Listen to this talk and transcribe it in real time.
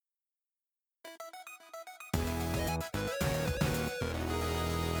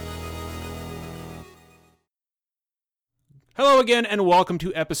Hello again, and welcome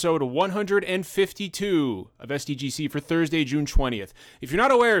to episode 152 of SDGC for Thursday, June 20th. If you're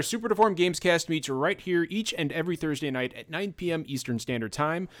not aware, Super Deformed Gamescast meets right here each and every Thursday night at 9 p.m. Eastern Standard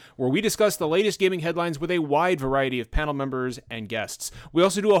Time, where we discuss the latest gaming headlines with a wide variety of panel members and guests. We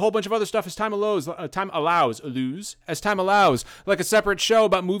also do a whole bunch of other stuff as time allows, like a separate show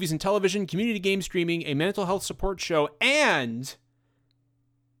about movies and television, community game streaming, a mental health support show, and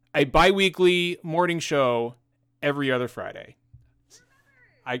a bi-weekly morning show every other Friday.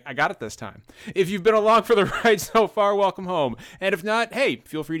 I got it this time. If you've been along for the ride so far, welcome home. And if not, hey,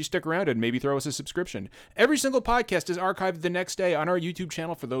 feel free to stick around and maybe throw us a subscription. Every single podcast is archived the next day on our YouTube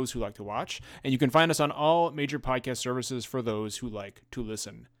channel for those who like to watch. And you can find us on all major podcast services for those who like to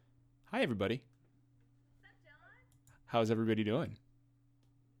listen. Hi, everybody. How's everybody doing?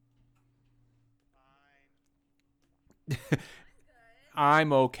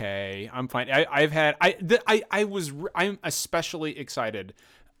 I'm okay. I'm fine. I'm especially excited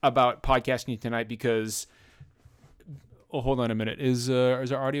about podcasting tonight because, oh, hold on a minute. Is our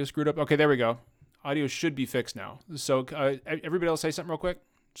audio screwed up? Okay, there we go. Audio should be fixed now. So everybody else say something real quick.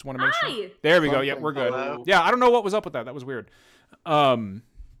 Just want to make sure. There we go. Yeah, we're good. Hello. Yeah, I don't know what was up with that. That was weird. Blaine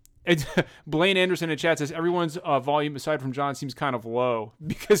Anderson in chat says everyone's volume aside from John seems kind of low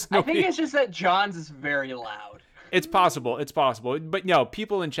because I think it's just that John's is very loud. It's possible. But no,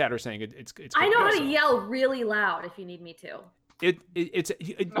 people in chat are saying it's I know how to yell really loud if you need me to.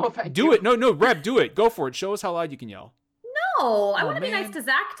 No, thank do you. it. No, Reb, do it. Go for it. Show us how loud you can yell. No, I want to be man. nice to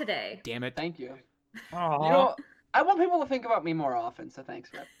Zach today. Damn it. Thank you. Aww. You know, I want people to think about me more often, so thanks,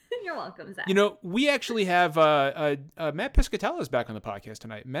 Rep. You're welcome, Zach. You know, we actually have Matt Piscatella is back on the podcast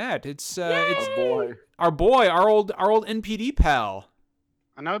tonight. Matt, it's boy. our old NPD pal.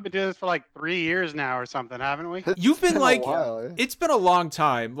 I know we've been doing this for like 3 years now or something, haven't we? You've been like, a while, yeah. it's been a long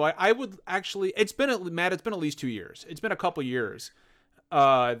time. Like I would actually, Matt, it's been at least 2 years. It's been a couple years.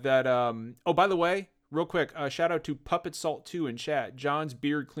 Oh, by the way, real quick, shout out to Puppet Salt 2 in chat. John's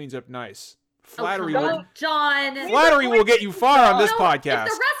beard cleans up nice. Flattery, John. Flattery will get you far on this podcast.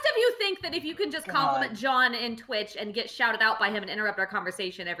 If the rest of you think that if you can just compliment John in Twitch and get shouted out by him and interrupt our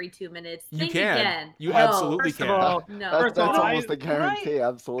conversation every 2 minutes, You think can. again. You No. absolutely First of can. all, No. That's almost a guarantee,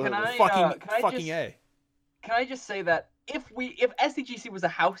 absolutely. can I- Fucking just- A. Can I just say that if SDGC was a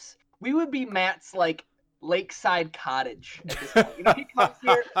house, we would be Matt's like lakeside cottage at this point. You know,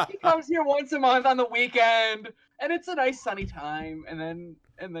 he comes here once a month on the weekend, and it's a nice sunny time, and then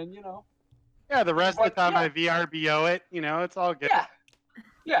you know. Yeah, the rest of the time Yeah. I VRBO it, you know, it's all good.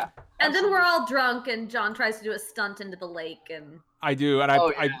 Yeah. And then we're all drunk and John tries to do a stunt into the lake and I do, and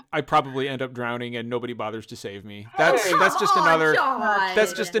Oh, yeah. I probably end up drowning, and nobody bothers to save me. That's Hey. that's just Come on, another. John.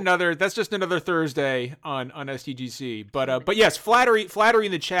 That's just another Thursday on STGC. But yes, flattery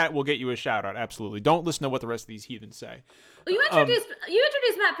in the chat will get you a shout out. Absolutely. Don't listen to what the rest of these heathens say. Well, you introduced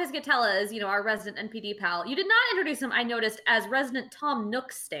Matt Piscatella as, our resident NPD pal. You did not introduce him, I noticed, as resident Tom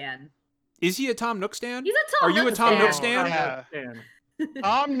Nook stan. Is he a Tom Nook stan? He's a Tom Are you a Nook Tom Nook stan? stan? Yeah.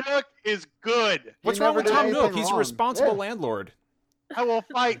 Tom Nook is good. What's He wrong never with did Tom Nook? anything He's a wrong. responsible Yeah. landlord. I will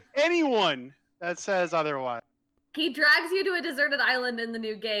fight anyone that says otherwise. He drags you to a deserted island in the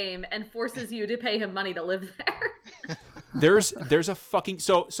new game and forces you to pay him money to live there. There's a fucking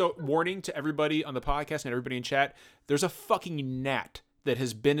so warning to everybody on the podcast and everybody in chat. There's a fucking gnat that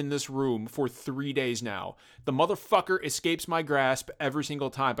has been in this room for 3 days now. The motherfucker escapes my grasp every single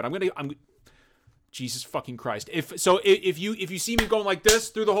time. But I'm Jesus fucking Christ. If you see me going like this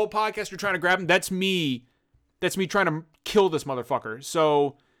through the whole podcast, you're trying to grab him. That's me. That's me trying to kill this motherfucker.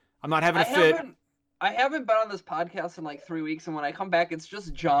 So I'm not having a fit. I haven't been on this podcast in like 3 weeks, and when I come back, it's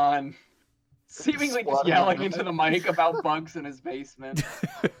just John seemingly just yelling into the mic about bugs in his basement.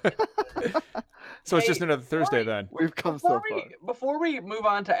 So it's Hey, just another Thursday then. We've come so far. Before we move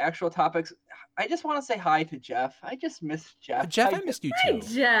on to actual topics, I just want to say hi to Jeff. I just missed Jeff. Jeff, I missed you Hey, too.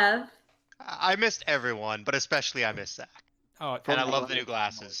 Jeff. I missed everyone, but especially I missed Zach. Oh, And I love the new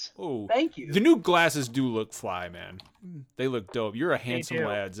glasses. oh. Thank you. The new glasses do look fly, man. They look dope. You're a handsome do.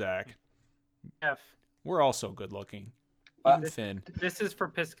 lad, Zach. F. We're all so good looking. Uh, Even Finn. This is for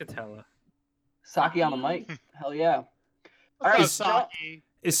Piscatella. Saki on the mic. Hell yeah. All All right, right, so- Saki.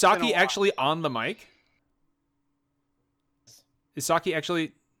 Is been a Saki while. actually on the mic? Is Saki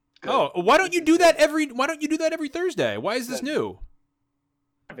actually? Oh, why don't you do that every Thursday? Why is this new?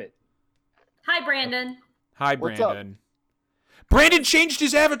 Have it. Hi, Brandon. Hi, What's up? Brandon. Brandon changed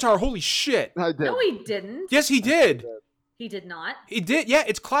his avatar. Holy shit! I did. No, he didn't. Yes, he did. He did not. He did. Yeah,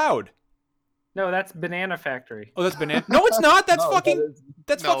 it's Cloud. No, that's Banana Factory. Oh, that's banana. No, it's not. That's No, fucking. that is-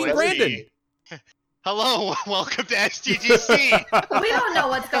 That's No, fucking it's Brandon. me. Hello, welcome to STGC. We don't know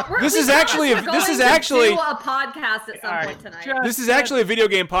what's going. This is actually a podcast at some Alright, point tonight. just- This is actually a video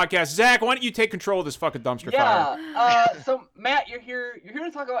game podcast. Zach, why don't you take control of this fucking dumpster fire? Yeah. So Matt, you're here. You're here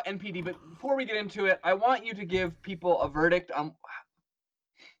to talk about NPD, but before we get into it, I want you to give people a verdict on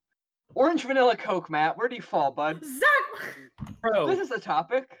Orange Vanilla Coke. Matt, where do you fall, bud? Zach. Bro, This is the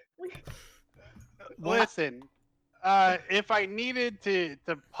topic. Listen, if I needed to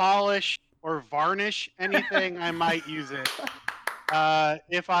polish or varnish anything, I might use it.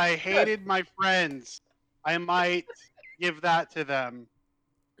 If I hated my friends, I might give that to them.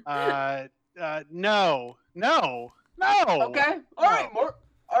 No. Okay. All right. More.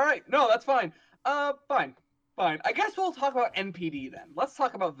 All right. No, that's fine. Fine. I guess we'll talk about NPD then. Let's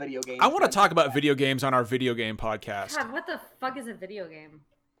talk about video games. I want to then. talk about video games on our video game podcast. God, what the fuck is a video game?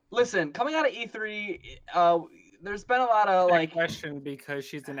 Listen, coming out of E3, there's been a lot of like. question because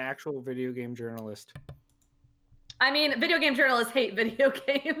she's an actual video game journalist. I mean, video game journalists hate video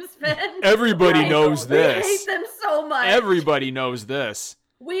games, man. Everybody Right? knows We this. hate them so much. Everybody knows this.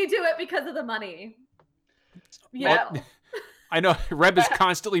 We do it because of the money. You What? know. I know Reb is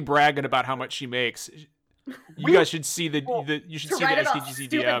constantly bragging about how much she makes. You guys should see the you should To see the write about SDGC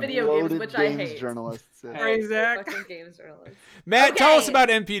stupid DM. video games, Loaded which I games hate. journalists. Yeah. Hey, Zach. Fucking games journalists. Matt, tell us Okay. about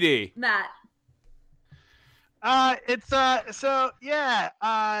NPD. Matt.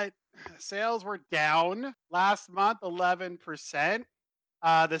 Sales were down last month 11%.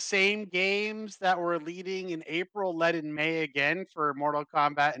 The same games that were leading in April led in May again for Mortal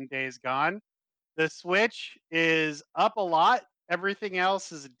Kombat and Days Gone. The Switch is up a lot. Everything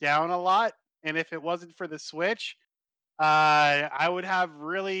else is down a lot. And if it wasn't for the Switch, I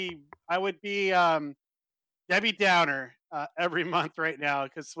would be Debbie Downer every month right now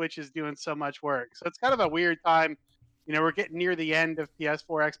because Switch is doing so much work. So it's kind of a weird time. You know, we're getting near the end of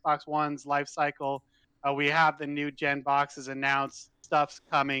PS4, Xbox One's life cycle. We have the new gen boxes announced. Stuff's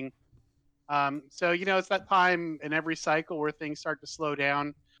coming. So, you know, it's that time in every cycle where things start to slow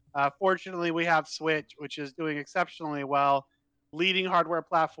down. Fortunately, we have Switch, which is doing exceptionally well. Leading hardware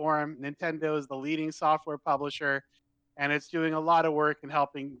platform. Nintendo is the leading software publisher. And it's doing a lot of work in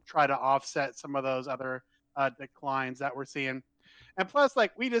helping try to offset some of those other declines that we're seeing. And plus,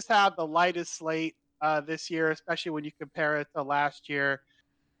 like, we just have the lightest slate this year, especially when you compare it to last year,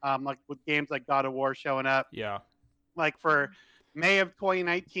 like with games like God of War showing up. Yeah. Like for May of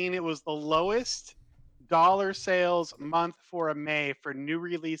 2019, it was the lowest dollar sales month for a May for new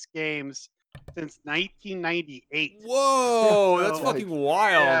release games since 1998. Whoa, that's So, fucking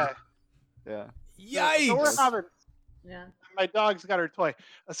wild. Yeah. Yikes. So we're having, Yeah. my dog's got her toy.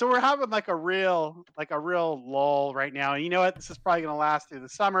 So we're having like a real lull right now. And you know what? This is probably going to last through the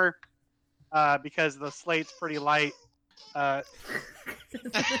summer because the slate's pretty light.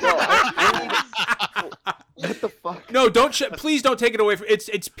 What the fuck? No, please don't take it away from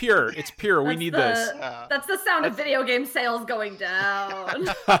it's pure. It's pure. We need this. That's the sound of video game sales going down.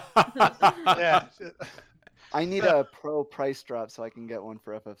 Yeah. I need a pro price drop so I can get one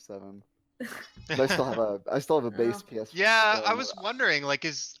for FF7. But I still have a base PS. Yeah, I was wondering, like,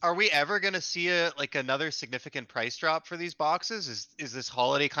 are we ever gonna see another significant price drop for these boxes? Is this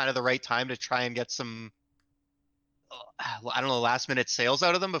holiday kind of the right time to try and get some, I don't know, last minute sales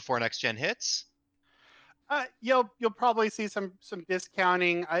out of them before next gen hits? You'll probably see some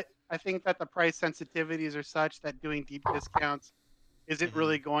discounting. I think that the price sensitivities are such that doing deep discounts isn't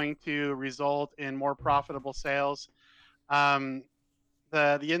really going to result in more profitable sales.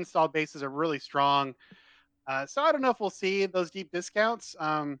 The install bases are really strong. So I don't know if we'll see those deep discounts.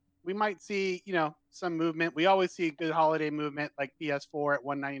 We might see, you know, some movement. We always see good holiday movement like PS4 at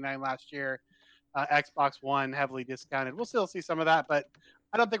 $199 last year, Xbox One heavily discounted. We'll still see some of that, but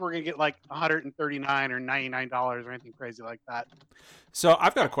I don't think we're gonna get like $139 or $99 or anything crazy like that. So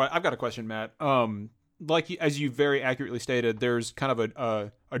I've got a question, Matt. As you very accurately stated, there's kind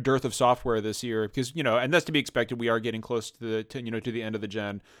of a dearth of software this year because, you know, and that's to be expected. We are getting close to the end of the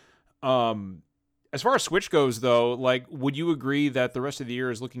gen. As far as Switch goes, though, like, would you agree that the rest of the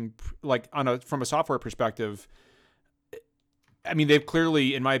year is looking like from a software perspective? I mean, they've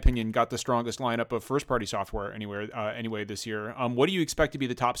clearly, in my opinion, got the strongest lineup of first-party software anyway this year. What do you expect to be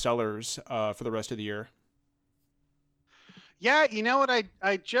the top sellers for the rest of the year? Yeah, you know what?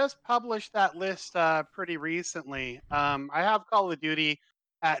 I just published that list pretty recently. I have Call of Duty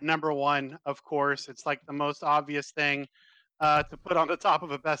at number one, of course. It's like the most obvious thing to put on the top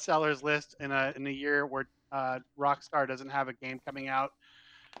of a bestsellers list in a year where Rockstar doesn't have a game coming out.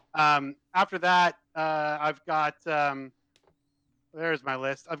 After that, I've got there's my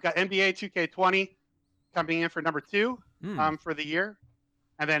list. I've got NBA 2K20 coming in for number two for the year.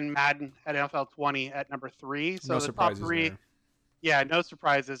 and then Madden at NFL 20 at number 3. So No the top surprises 3, there. yeah, no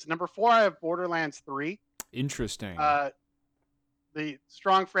surprises. Number 4, I have Borderlands 3. Interesting. The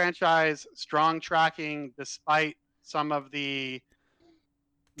strong franchise, strong tracking, despite some of the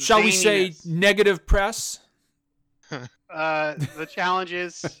Shall we say zaniness, negative press? the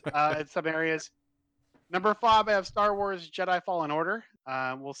challenges in some areas. Number 5, I have Star Wars Jedi Fallen Order.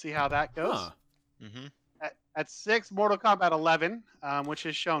 We'll see how that goes. Huh. Mm-hmm. At 6, Mortal Kombat 11, which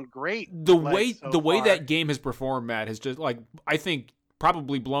has shown great. The legs way so far. that game has performed, Matt, has just I think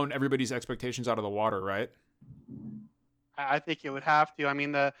probably blown everybody's expectations out of the water, right? I think it would have to. I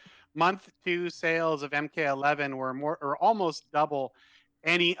mean, the month 2 sales of MK11 were more or almost double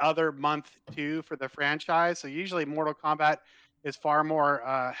any other month 2 for the franchise. So usually Mortal Kombat is far more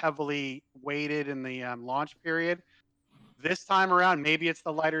heavily weighted in the launch period. This time around, maybe it's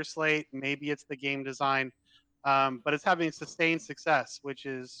the lighter slate, maybe it's the game design, but it's having sustained success, which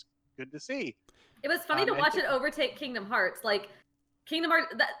is good to see. It was funny to watch it overtake Kingdom Hearts. Like Kingdom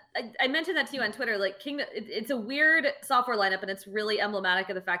Hearts, I mentioned that to you on Twitter. Like it's a weird software lineup, and it's really emblematic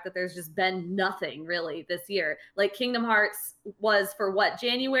of the fact that there's just been nothing really this year. Like Kingdom Hearts was for what,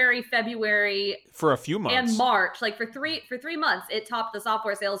 January, February, for a few months, and March. Like for three months, it topped the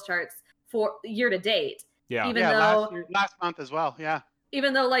software sales charts for year to date. Yeah, even though last month as well. Yeah.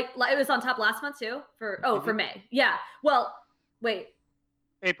 Even though like it was on top last month too for May. Yeah. Well, wait.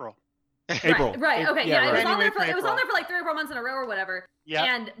 April. Right. Okay. Yeah. It was on there for like 3 or 4 months in a row or whatever.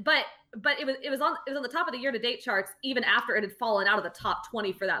 Yeah. And but it was on the top of the year to date charts even after it had fallen out of the top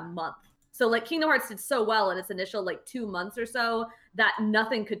 20 for that month. So like Kingdom Hearts did so well in its initial like 2 months or so that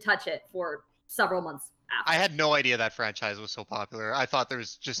nothing could touch it for several months after. I had no idea that franchise was so popular. I thought there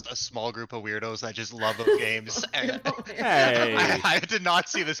was just a small group of weirdos that just love those games. And Hey. I did not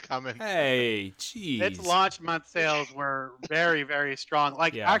see this coming. Hey, jeez. Its launch month sales were very, very strong.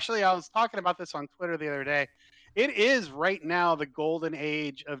 Actually, I was talking about this on Twitter the other day. It is right now the golden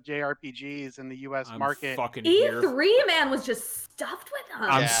age of JRPGs in the U.S. market. Fucking E3, man, was just stuffed with them.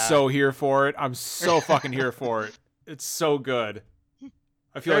 I'm so here for it. I'm so fucking here for it. It's so good.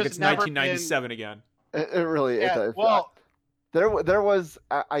 I feel like it's 1997 again. It really is. Yeah, well, there was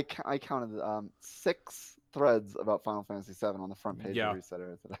I counted 6 threads about Final Fantasy VII on the front page of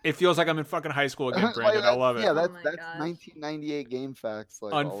Resetter today. It feels like I'm in fucking high school again, Brandon. I love it. Yeah, that's 1998 game facts.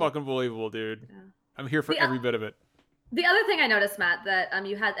 Like unfucking believable, dude. Yeah. I'm here for every bit of it. The other thing I noticed, Matt, that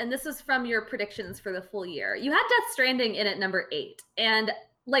you had, and this was from your predictions for the full year, you had Death Stranding in at number 8, and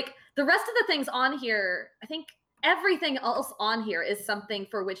like the rest of the things on here, I think everything else on here is something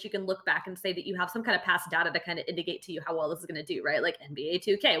for which you can look back and say that you have some kind of past data to kind of indicate to you how well this is going to do, right? Like NBA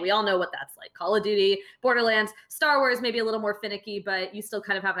 2K, we all know what that's like. Call of Duty, Borderlands, Star Wars, maybe a little more finicky, but you still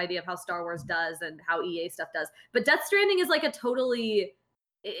kind of have an idea of how Star Wars does and how EA stuff does. But Death Stranding is like a totally,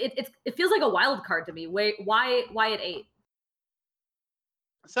 it feels like a wild card to me. Why at 8?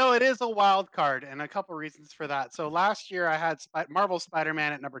 So it is a wild card, and a couple reasons for that. So last year I had Marvel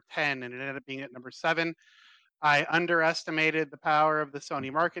Spider-Man at number 10, and it ended up being at number 7. I underestimated the power of the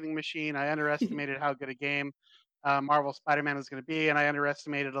Sony marketing machine. I underestimated how good a game Marvel Spider-Man was going to be, and I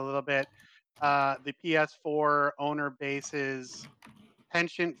underestimated a little bit the PS4 owner base's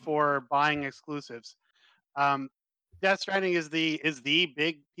penchant for buying exclusives. Death Stranding is the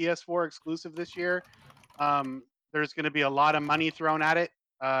big PS4 exclusive this year. There's going to be a lot of money thrown at it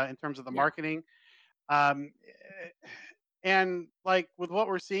in terms of the marketing, and like with what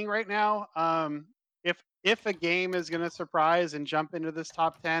we're seeing right now, if a game is going to surprise and jump into this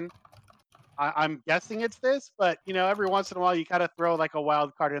top 10, I'm guessing it's this. But every once in a while, you gotta throw like a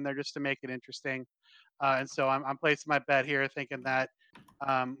wild card in there just to make it interesting. And so I'm placing my bet here, thinking that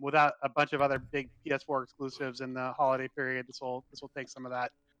without a bunch of other big PS4 exclusives in the holiday period, this will take some of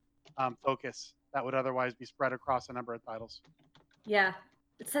that focus that would otherwise be spread across a number of titles. Yeah,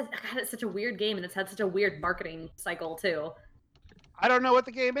 it's such a weird game, and it's had such a weird marketing cycle too. I don't know what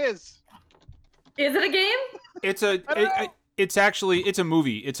the game is. Is it a game? It's a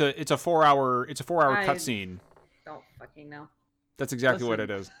movie. It's a 4-hour cutscene. Don't fucking know. That's exactly what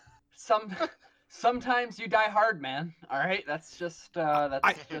it is. Sometimes you die hard, man. All right, that's just.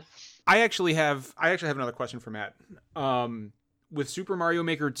 I actually have another question for Matt. With Super Mario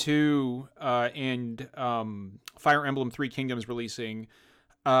Maker 2 and Fire Emblem 3 Kingdoms releasing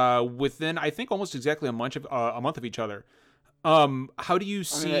within, I think, almost exactly a month of each other. How do you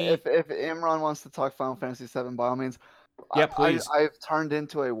see? I mean, if Imran wants to talk Final Fantasy VII, by all means. Yeah, please. I've turned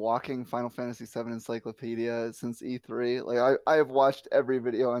into a walking Final Fantasy VII encyclopedia since E3. Like I have watched every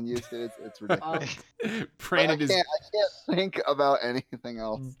video on YouTube. It's ridiculous. Brandon I is can't think about anything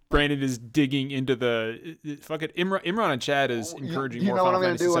else. Brandon is digging into the fuck it. Imran and Chad is encouraging You more know what Final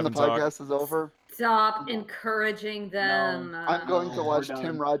I'm going to Fantasy do when the VII talk. podcast is over? Stop encouraging them. I'm going to No, watch we're Tim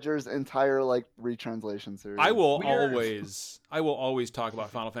done. Rogers' entire like retranslation series. I will Weird. always talk about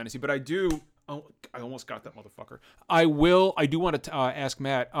Final Fantasy, but I do. Oh, I almost got that motherfucker. I do want to ask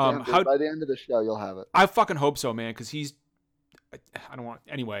Matt. Damn, dude, How by the end of the show, you'll have it. I fucking hope so, man, because I don't want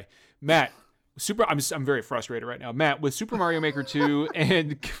anyway. Matt, I'm very frustrated right now. Matt, with Super Mario Maker 2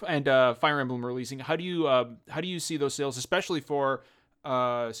 and Fire Emblem releasing, how do you see those sales, especially for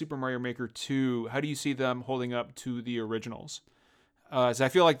Super Mario Maker 2? How do you see them holding up to the originals? So I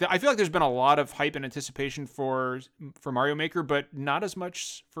feel like there's been a lot of hype and anticipation for Mario Maker, but not as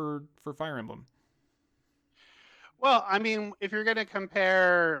much for Fire Emblem. Well, I mean, if you're gonna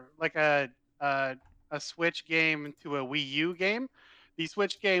compare like a Switch game to a Wii U game, the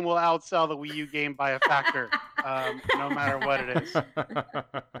Switch game will outsell the Wii U game by a factor, no matter what it is.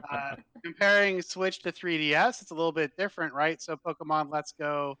 Comparing Switch to 3DS, it's a little bit different, right? So Pokemon Let's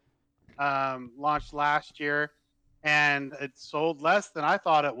Go launched last year, and it sold less than I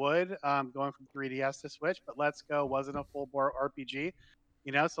thought it would, going from 3DS to Switch. But Let's Go wasn't a full-bore RPG,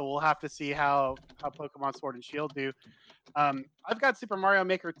 so we'll have to see how Pokemon Sword and Shield do. I've got Super Mario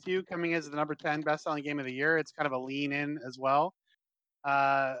Maker 2 coming as the number 10 best-selling game of the year. It's kind of a lean-in as well.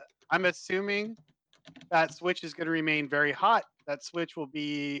 I'm assuming that Switch is going to remain very hot. That Switch will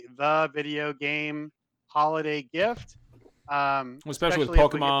be the video game holiday gift. Especially with if we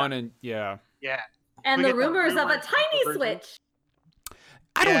get Pokemon that- and yeah. And we the get that rumors of a rumored tiny version. Switch.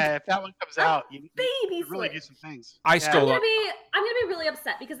 Yeah, if that one comes out, you Baby really do Switch. some things. I Yeah. still I'm gonna be really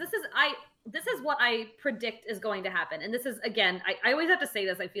upset because this is what I predict is going to happen. And this is, again, I always have to say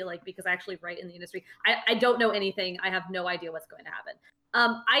this, I feel like, because I actually write in the industry. I don't know anything. I have no idea what's going to happen.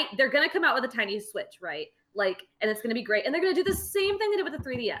 They're gonna come out with a tiny Switch, right? Like, and it's gonna be great. And they're gonna do the same thing they did with the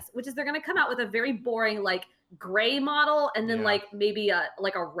 3DS, which is they're gonna come out with a very boring, like, gray model, and then Yeah. like maybe a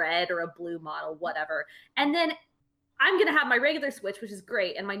red or a blue model, whatever. And then I'm going to have my regular Switch, which is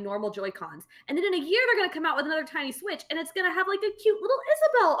great, and my normal Joy-Cons. And then in a year, they're going to come out with another tiny Switch, and it's going to have like a cute little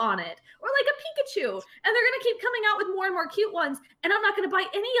Isabelle on it, or like a Pikachu. And they're going to keep coming out with more and more cute ones. And I'm not going to buy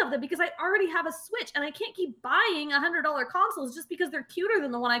any of them because I already have a Switch, and I can't keep buying $100 consoles just because they're cuter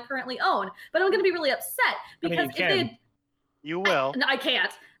than the one I currently own. But I'm going to be really upset because you if they can. You will. No, I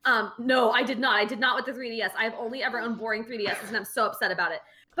can't. No, I did not. I did not with the 3DS. I've only ever owned boring 3DSs, and I'm so upset about it.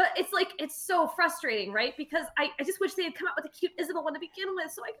 But it's like, it's so frustrating, right? Because I just wish they had come out with a cute Isabelle one to begin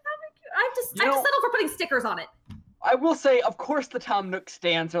with, so I have to settle for putting stickers on it. I will say, of course, the Tom Nook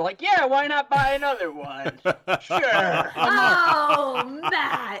stands are like, yeah, why not buy another one? Sure. Oh,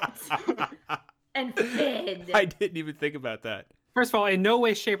 Matt and Finn. I didn't even think about that. First of all, in no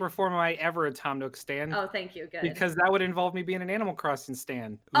way, shape, or form am I ever a Tom Nook stan. Oh, thank you. Good. Because that would involve me being an Animal Crossing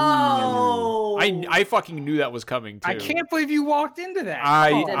stan. Oh. I fucking knew that was coming too. I can't believe you walked into that. I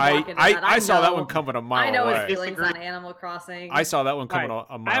did walk into that. I saw that know. one coming a mile I know away. his feelings on Animal Crossing. I saw that one coming Alright,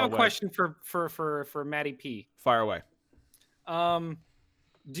 a mile I have away. a question for Matty P. Fire away. I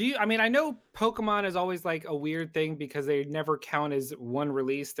know Pokemon is always like a weird thing because they never count as one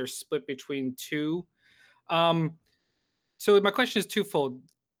release. They're split between two. So my question is twofold.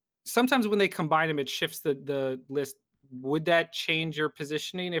 Sometimes when they combine them, it shifts the list. Would that change your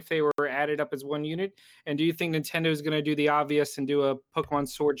positioning if they were added up as one unit? And do you think Nintendo is going to do the obvious and do a Pokemon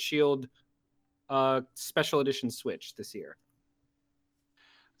Sword Shield special edition Switch this year?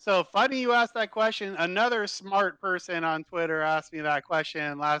 So funny you asked that question. Another smart person on Twitter asked me that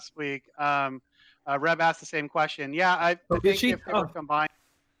question last week. Reb asked the same question. Yeah, I think she? if they were combined,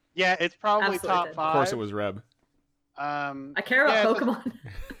 yeah, it's probably Absolutely top did. five. Of course, it was Reb. I care about yeah, Pokemon.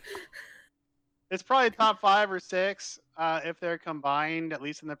 It's probably top 5 or 6 if they're combined, at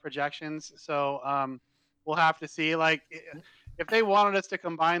least in the projections. So we'll have to see. Like, if they wanted us to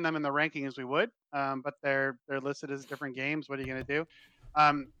combine them in the rankings, we would. But they're listed as different games. What are you going to do?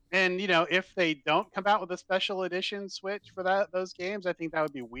 And if they don't come out with a special edition Switch for those games, I think that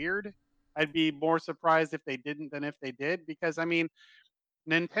would be weird. I'd be more surprised if they didn't than if they did, because I mean,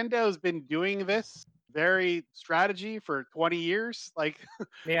 Nintendo's been doing this very strategy for 20 years. Like,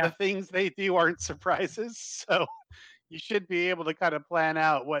 Yeah. the things they do aren't surprises. So you should be able to kind of plan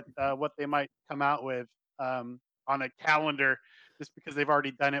out what they might come out with on a calendar, just because they've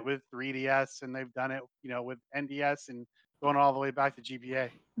already done it with 3DS and they've done it, with NDS and going all the way back to GBA.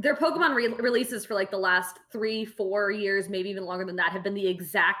 Their Pokemon releases for like the last 3-4 years, maybe even longer than that, have been the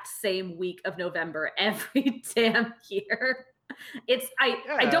exact same week of November every damn year.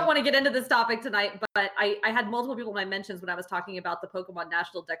 I don't want to get into this topic tonight, but I had multiple people in my mentions when I was talking about the Pokemon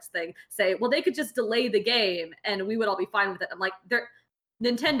National Dex thing say, well, they could just delay the game and we would all be fine with it. I'm like,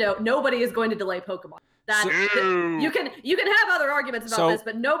 Nintendo, nobody is going to delay Pokemon. You can have other arguments about this,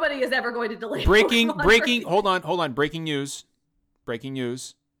 but nobody is ever going to delay Pokemon. Hold on, breaking news.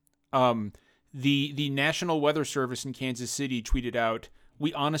 The National Weather Service in Kansas City tweeted out,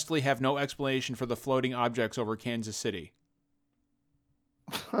 "We honestly have no explanation for the floating objects over Kansas City."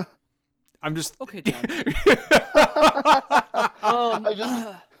 I'm just okay, John.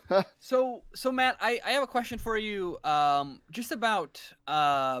 So Matt, I have a question for you. Just about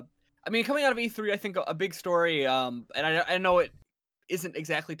I mean, coming out of E3, I think a big story. And I know it isn't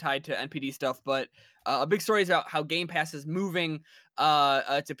exactly tied to NPD stuff, but a big story is about how Game Pass is moving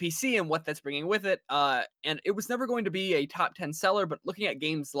to PC and what that's bringing with it. And it was never going to be a top 10 seller, but looking at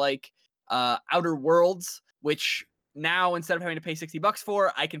games like Outer Worlds, which now instead of having to pay $60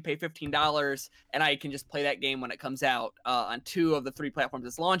 for, I can pay $15 and I can just play that game when it comes out on 2 of the 3 platforms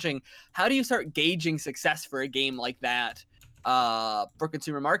it's launching. How do you start gauging success for a game like that for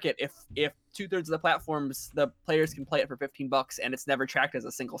consumer market if 2/3 of the platforms the players can play it for $15 and it's never tracked as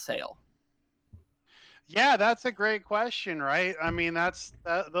a single sale? Yeah, that's a great question, right? I mean, those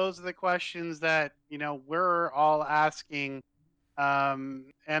are the questions that we're all asking.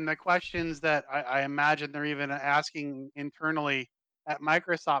 And the questions that I imagine they're even asking internally at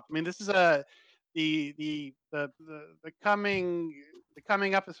Microsoft. I mean, this is the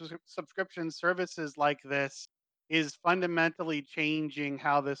coming up of subscription services like this is fundamentally changing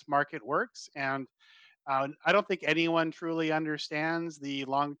how this market works, and I don't think anyone truly understands the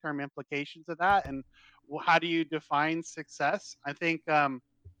long-term implications of that. And how do you define success? I think in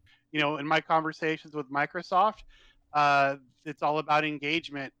my conversations with Microsoft, it's all about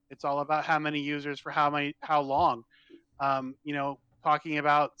engagement. It's all about how many users for how long. Talking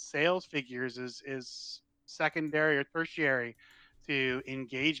about sales figures is secondary or tertiary to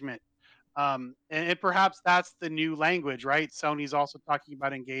engagement. And perhaps that's the new language, right? Sony's also talking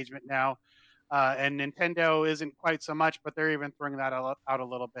about engagement now, and Nintendo isn't quite so much, but they're even throwing that out a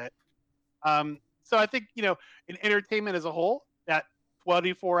little bit. So I think in entertainment as a whole, that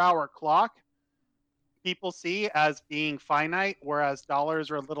 24-hour clock people see as being finite, whereas dollars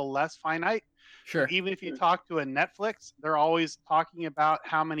are a little less finite. Sure. Even if you talk to a Netflix, they're always talking about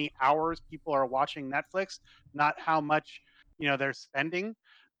how many hours people are watching Netflix, not how much they're spending.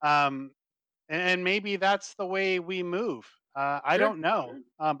 And maybe that's the way we move. I don't know,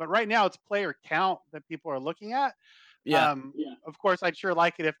 but right now it's player count that people are looking at. Of course, I'd sure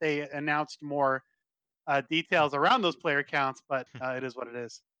like it if they announced more details around those player counts, but it is what it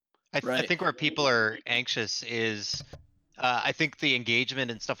is. I think where people are anxious is, I think the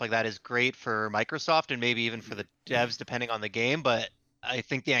engagement and stuff like that is great for Microsoft and maybe even for the devs, depending on the game. But I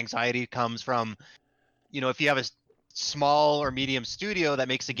think the anxiety comes from, if you have a small or medium studio that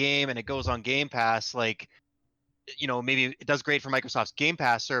makes a game and it goes on Game Pass, like, maybe it does great for Microsoft's Game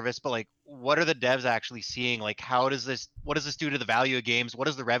Pass service, but like, what are the devs actually seeing? Like, what does this do to the value of games? What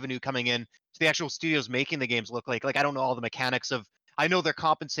does the revenue coming in to the actual studios making the games look like? Like, I don't know all the mechanics of. I know they're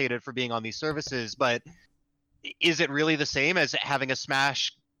compensated for being on these services, but is it really the same as having a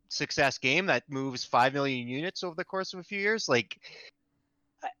smash success game that moves 5 million units over the course of a few years? Like,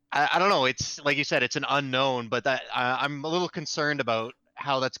 I don't know. It's like you said, it's an unknown, but I'm a little concerned about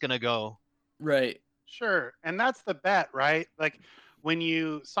how that's going to go. Right. Sure. And that's the bet, right? Like when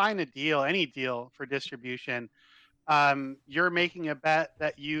you sign a deal, any deal for distribution, you're making a bet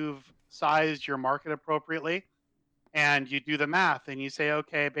that you've sized your market appropriately. And you do the math and you say,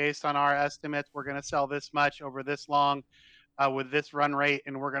 okay, based on our estimates, we're going to sell this much over this long with this run rate.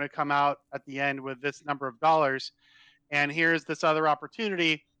 And we're going to come out at the end with this number of dollars. And here's this other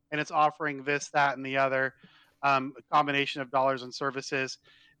opportunity. And it's offering this, that, and the other a combination of dollars and services.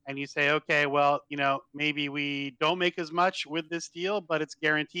 And you say, okay, well, maybe we don't make as much with this deal, but it's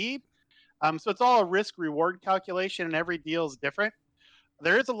guaranteed. So it's all a risk reward calculation and every deal is different.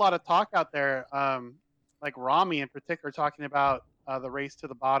 There is a lot of talk out there. Like Rami in particular, talking about the race to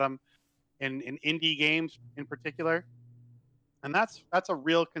the bottom in indie games in particular. And that's a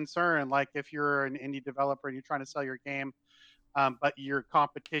real concern. Like if you're an indie developer and you're trying to sell your game, but your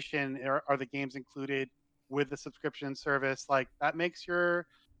competition are the games included with the subscription service, like that makes your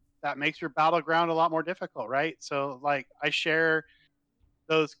battleground a lot more difficult, right? So like I share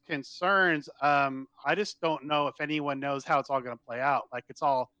those concerns. I just don't know if anyone knows how it's all going to play out. Like it's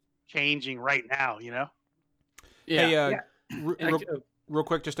all changing right now, Yeah. Hey, Real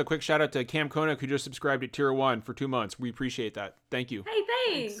quick, just a quick shout out to Cam Koenig, who just subscribed at Tier 1 for 2 months. We appreciate that. Thank you.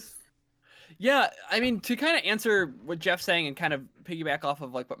 Hey, thanks. Yeah, I mean, to kind of answer what Jeff's saying and kind of piggyback off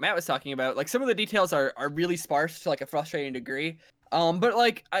of like what Matt was talking about, like some of the details are really sparse to like a frustrating degree. But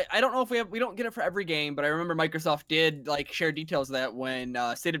like I don't know if we don't get it for every game, but I remember Microsoft did like share details of that when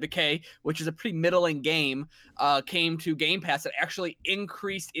State of Decay, which is a pretty middling game, came to Game Pass. It actually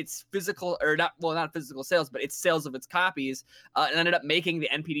increased its physical, or not physical sales, but its sales of its copies, and ended up making the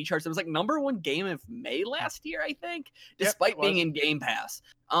NPD charts. It was like #1 game of May last year, I think, despite being in Game Pass.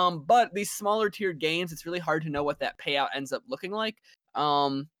 But these smaller tiered games, it's really hard to know what that payout ends up looking like.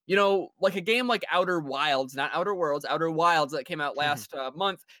 You know, like a game like Outer Wilds, not Outer Worlds, Outer Wilds that came out last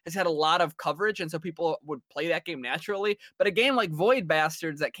month has had a lot of coverage, and so people would play that game naturally. But a game like Void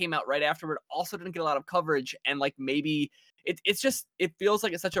Bastards that came out right afterward also didn't get a lot of coverage, and like maybe it feels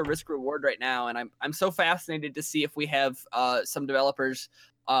like it's such a risk reward right now, and I'm so fascinated to see if we have some developers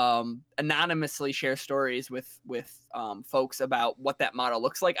anonymously share stories with folks about what that model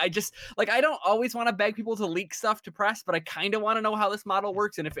looks like. I just I don't always want to beg people to leak stuff to press, but I kind of want to know how this model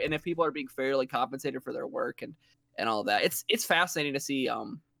works and if people are being fairly compensated for their work and all of that. It's fascinating to see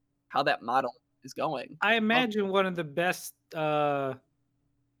how that model is going. I imagine one of the best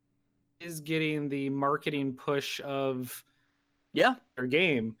is getting the marketing push of their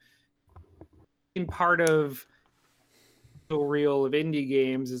game. In part of reel of indie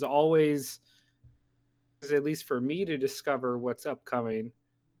games is always, at least for me, to discover what's upcoming.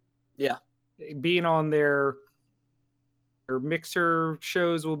 Being on their mixer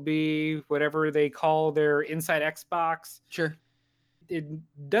shows will be whatever they call their Inside Xbox. Sure, it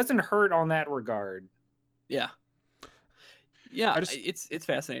doesn't hurt on that regard. It's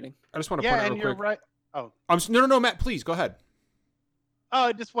fascinating. I just want to point out and real you're quick. right. Oh, no, Matt, please go ahead.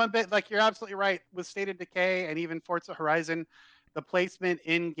 Oh, just one bit. Like, you're absolutely right. With State of Decay and even Forza Horizon, the placement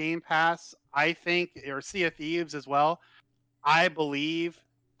in Game Pass, I think, or Sea of Thieves as well, I believe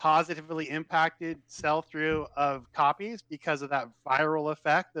positively impacted sell-through of copies because of that viral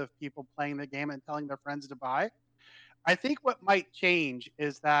effect of people playing the game and telling their friends to buy. I think what might change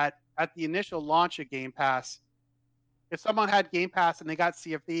is that at the initial launch of Game Pass, if someone had Game Pass and they got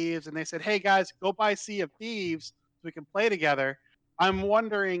Sea of Thieves and they said, hey guys, go buy Sea of Thieves so we can play together, I'm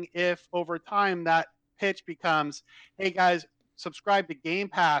wondering if over time that pitch becomes, hey guys, subscribe to Game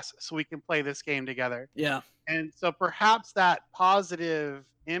Pass so we can play this game together. Yeah. And so perhaps that positive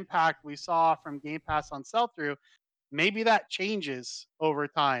impact we saw from Game Pass on sell-through, maybe that changes over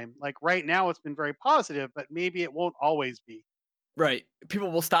time. Like right now it's been very positive, but maybe it won't always be. Right.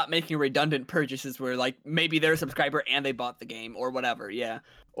 People will stop making redundant purchases where like maybe they're a subscriber and they bought the game or whatever. Yeah.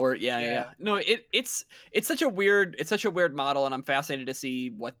 Or yeah. No, it's such a weird model, and I'm fascinated to see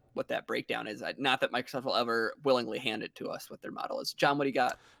what that breakdown is. Not that Microsoft will ever willingly hand it to us what their model is. John, what do you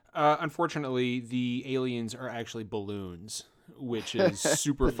got? Unfortunately, the aliens are actually balloons, which is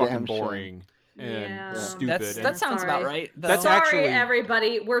super fucking boring and stupid. That sounds about right. That's Sorry, actually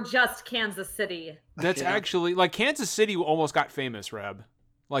everybody. We're just Kansas City. That's actually like Kansas City almost got famous, Reb.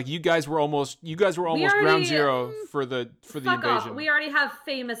 Like you guys were almost ground zero for the invasion. Off. We already have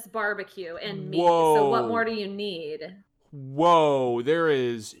famous barbecue and meat. So what more do you need? Whoa, there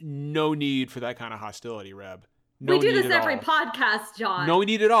is no need for that kind of hostility, Reb. No we do need this at every all. podcast, John. No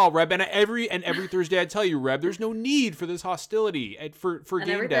need at all, Reb. And every Thursday I tell you, Reb, there's no need for this hostility for and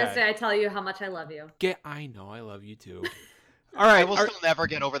Game every Dad. Thursday I tell you how much I love you. I know I love you too. All right. I will still never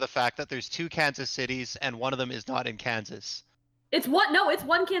get over the fact that there's 2 Kansas cities and one of them is not in Kansas. It's one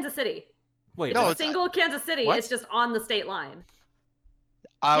Kansas City. Wait, it's a single Kansas City. What? It's just on the state line.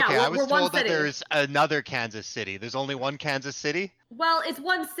 Okay, Yeah, I was we're one told that city. there's another Kansas City. There's only one Kansas City? Well, it's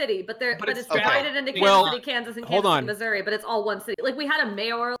one city, but it's okay. divided into Kansas Well, City, Kansas, and hold Kansas on. City, Missouri. But it's all one city. Like we had a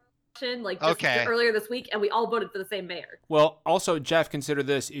mayoral election earlier this week, and we all voted for the same mayor. Well, also, Jeff, consider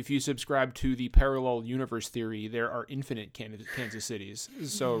this. If you subscribe to the parallel universe theory, there are infinite Kansas cities.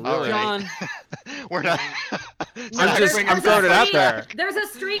 So really, John, We're not. I'm throwing it out there. There's a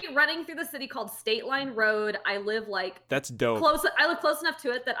street running through the city called State Line Road. I live That's dope. close. I live close enough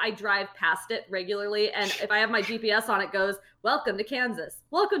to it that I drive past it regularly, and if I have my GPS on, it goes, "Welcome to Kansas.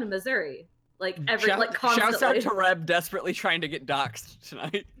 Welcome to Missouri." Constantly. Shouts out to Reb desperately trying to get doxxed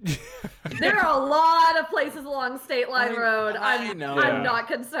tonight. There are a lot of places along State Line Road. I know. I'm not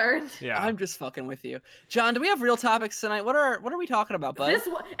concerned. Yeah. I'm just fucking with you. John, do we have real topics tonight? What are we talking about, bud?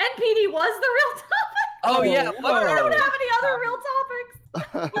 NPD was the real topic. Oh yeah. I don't have any other real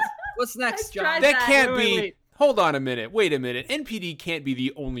topics. What's next, John? tried That that. can't Wait, be. wait. Hold on a minute. Wait a minute. NPD can't be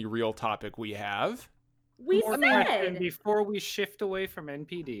the only real topic we have. We And said before we shift away from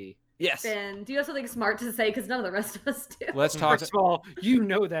NPD, Yes. Finn, do you have something smart to say? Because none of the rest of us do. Let's talk. First of all, you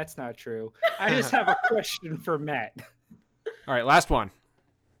know that's not true. I just have a question for Matt. All right, last one.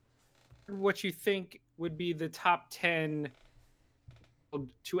 What you think would be the top 10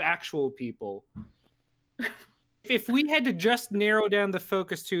 to actual people? If we had to just narrow down the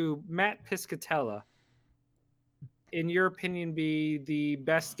focus to Matt Piscatella, in your opinion, be the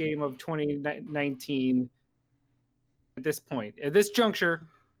best game of 2019 at this point, at this juncture,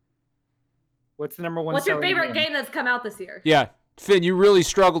 what's the number one? What's your selling favorite game that's come out this year? Yeah, Finn, you really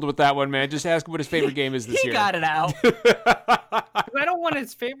struggled with that one, man. Just ask him what his favorite game is this He year. got it out. I don't want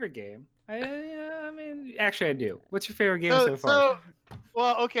his favorite game. I mean, actually, I do. What's your favorite game so far?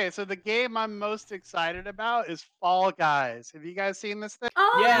 Well, okay, so the game I'm most excited about is Fall Guys. Have you guys seen this thing?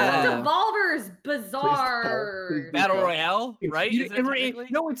 Oh, Yeah. Devolver's Bizarre. Please do. Battle Royale, right? You- Isn't it technically?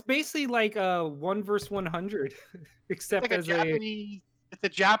 no, it's basically like 1 versus 100, except It's like as it's a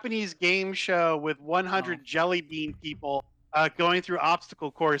Japanese game show with 100 jelly bean people going through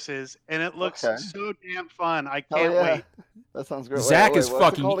obstacle courses, and it looks Okay. so damn fun. I Hell can't yeah. wait. That sounds great. Zach is what's it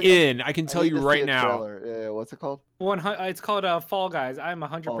fucking called again? in. I can I tell need you to see right a now. trailer. Yeah, what's it called? 100. It's called Fall Guys. I'm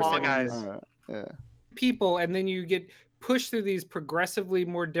 100% Fall in. Guys. All right. Yeah. People, and then you get pushed through these progressively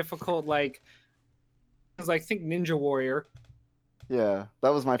more difficult, like think Ninja Warrior, Yeah, that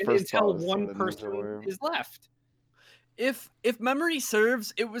was my first until thought. was one the Ninja person Warrior. is left. If memory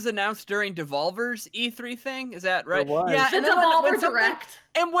serves, it was announced during Devolver's E3 thing. Is that right? was. Yeah, The and then when Devolver something- Direct.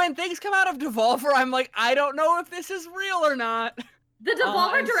 And when things come out of Devolver, I'm like, I don't know if this is real or not. The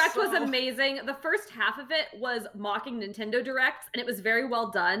Devolver I'm Direct was so- amazing. The first half of it was mocking Nintendo Directs, and it was very well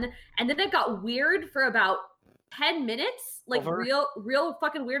done. And then it got weird for about 10 minutes, like Over. real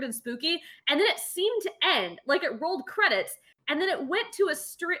fucking weird and spooky. And then it seemed to end, like it rolled credits, and then it went to a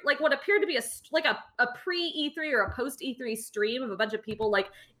stream, like what appeared to be a pre E3 or a post E3 stream of a bunch of people like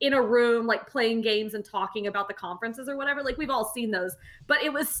in a room, like playing games and talking about the conferences or whatever. Like we've all seen those, but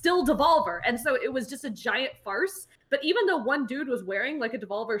it was still Devolver, and so it was just a giant farce. But even though one dude was wearing like a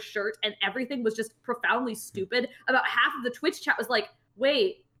Devolver shirt and everything was just profoundly stupid, about half of the Twitch chat was like,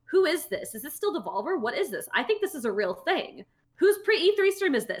 wait, who is this? Is this still Devolver? What is this? I think this is a real thing. Whose pre-E3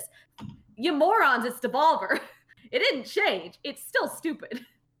 stream is this? You morons, it's Devolver. It didn't change. It's still stupid.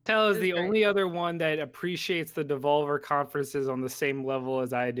 Tell is It was the great. only other one that appreciates the Devolver conferences on the same level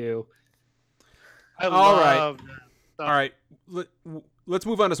as I do. I All right. love that. All right, let's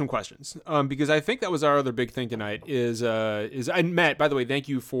move on to some questions. Because I think that was our other big thing tonight. And Matt, by the way, thank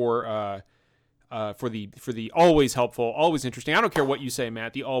you for the always helpful, always interesting. I don't care what you say,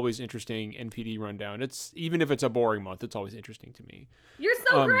 Matt. The always interesting NPD rundown. It's even if it's a boring month, it's always interesting to me. You're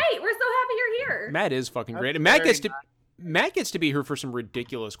so Um, great. We're so happy you're here. Matt is fucking great, That's and Matt very gets to be here for some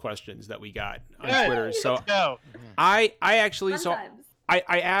ridiculous questions that we got on Good. Twitter. So Let's go. I actually so. Sometimes.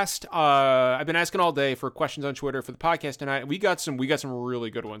 I asked. I've been asking all day for questions on Twitter for the podcast tonight. And we got some really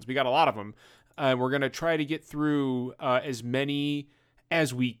good ones. We got a lot of them. We're gonna try to get through as many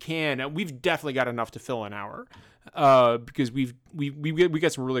as we can. And we've definitely got enough to fill an hour because we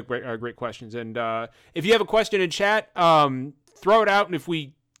got some really great questions. And if you have a question in chat, throw it out. And if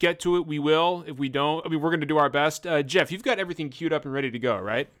we get to it, we will. If we don't, I mean, we're gonna do our best. Jeff, you've got everything queued up and ready to go,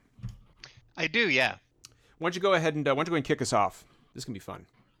 right? I do, yeah. Why don't you go ahead and kick us off? This can be fun.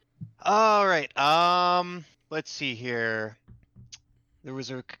 All right. Let's see here. There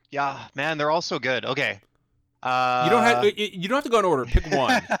was man, they're all so good. Okay. You don't have to go in order. Pick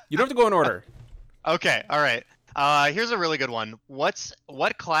one. You don't have to go in order. Okay, all right. Here's a really good one.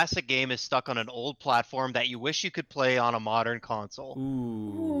 What classic game is stuck on an old platform that you wish you could play on a modern console?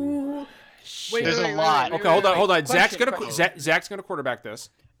 Ooh. Wait, There's wait, a wait, lot. wait, Okay, hold on. Question, Zach's gonna quarterback this.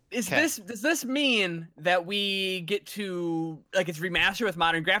 Is Okay. does this mean that we get to like it's remastered with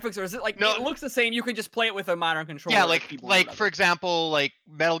modern graphics, or is it like No. it looks the same? You can just play it with a modern controller. Yeah, or like keyboard or for whatever? example, like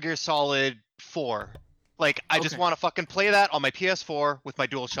Metal Gear Solid 4. Like I just Okay. want to fucking play that on my PS4 with my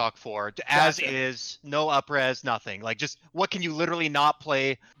DualShock 4 as Gotcha. is, no upres, nothing. Like just what can you literally not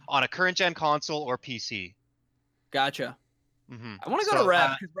play on a current gen console or PC? Gotcha. Mm-hmm. I want to go to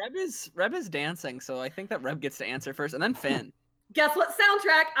Reb because Reb is dancing, so I think that Reb gets to answer first, and then Finn. Guess what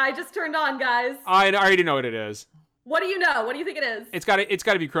soundtrack I just turned on, guys? I already know what it is. What do you know? What do you think it is? It's got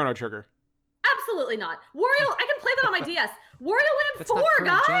to be Chrono Trigger. Absolutely not. Wario, I can play that on my DS. Wario Land That's 4, not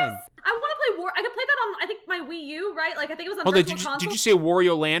guys! current gen. I want to play I can play that on, I think, my Wii U, right? Like, I think it was on Hold on, Virtual did Console. you say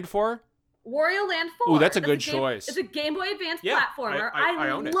Wario Land 4? Wario Land 4. Ooh, that's a good Game, choice. It's a Game Boy Advance Yeah, platformer. I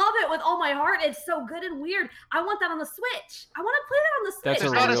own it. love it with all my heart. It's so good and weird. I want that on the Switch. I want to play that on the Switch. That's a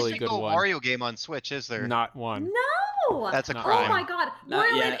There's not really a good single one. Wario game on Switch, is there? Not one. No. That's a Not crime. Oh my god. Not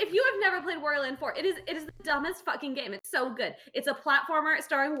Wario Land, yet. if you have never played Wario Land 4, it is the dumbest fucking game. It's so good. It's a platformer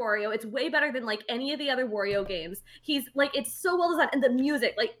starring Wario. It's way better than like any of the other Wario games. He's like, it's so well designed, and the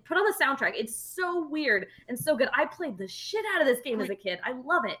music, like put on the soundtrack. It's so weird and so good. I played the shit out of this game as a kid. I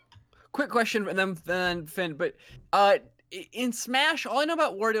love it. Quick question, and then Finn. But in Smash, all I know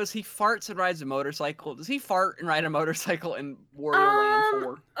about Wario is he farts and rides a motorcycle. Does he fart and ride a motorcycle in Wario Land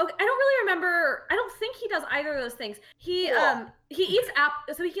 4? Okay, I don't really remember. I don't think he does either of those things. He eats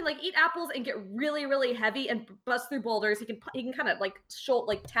so he can like eat apples and get really really heavy and bust through boulders. He can kind of like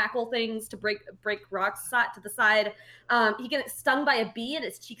tackle things to break rocks to the side. He can get stung by a bee and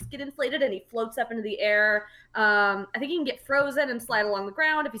his cheeks get inflated and he floats up into the air. I think he can get frozen and slide along the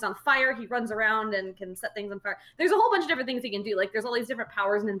ground. If he's on fire, he runs around and can set things on fire. There's a whole bunch of different things he can do. Like there's all these different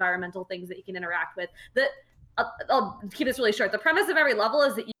powers and environmental things that he can interact with. I'll keep this really short. The premise of every level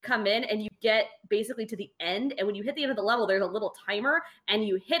is that you come in and you get basically to the end, and when you hit the end of the level, there's a little timer, and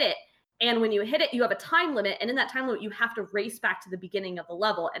you hit it. And when you hit it, you have a time limit, and in that time limit, you have to race back to the beginning of the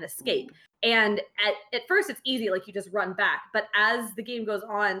level and escape. And at first, it's easy, like you just run back. But as the game goes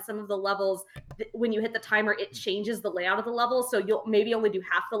on, some of the levels, when you hit the timer, it changes the layout of the level. So you'll maybe only do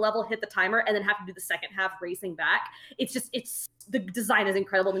half the level, hit the timer, and then have to do the second half racing back. It's the design is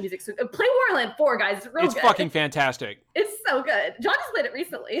incredible. The music, so play Wario Land 4, guys. It's real It's good. fucking fantastic. It's so good. John just played it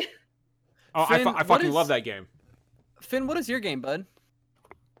recently. Oh, Finn, I fucking love that game. Finn, what is your game, bud?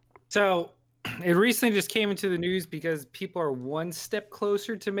 So it recently just came into the news because people are one step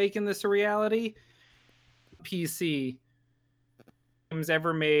closer to making this a reality. PC games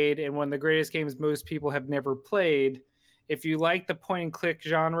ever made and one of the greatest games most people have never played. If you like the point and click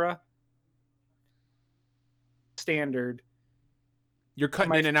genre, standard. You're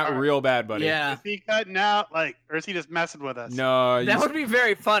cutting in and out real bad, buddy. Yeah, Is he cutting out, or is he just messing with us? No. that would be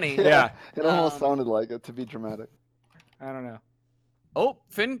very funny. Yeah. It almost Um, sounded like it, to be dramatic. I don't know. Oh,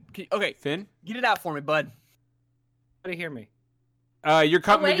 Finn. Okay, Finn, get it out for me, bud. Nobody hear me. you're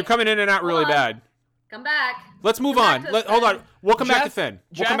coming. wait. You're coming in and out really Hold on. bad. Come back. Let's move Come on. back to Hold Finn. on. We'll come back to Jeff- Finn.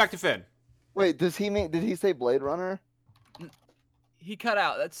 We'll Jeff- come back to Finn. Wait, did he say Blade Runner? He cut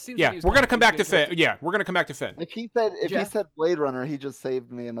out. That seems. Yeah, like he was we're gonna trying come back to get Finn. Yeah, we're gonna come back to Finn. If he Jeff? said Blade Runner, he just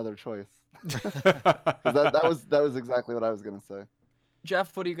saved me another choice. 'Cause that was exactly what I was gonna say.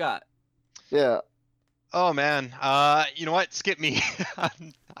 Jeff, what do you got? Yeah. Oh man, you know what? Skip me.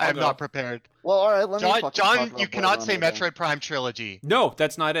 I'm go. not prepared. Well, all right. Let me. John, fucking talk John, about you Blade cannot say Runner then. Metroid Prime trilogy. No,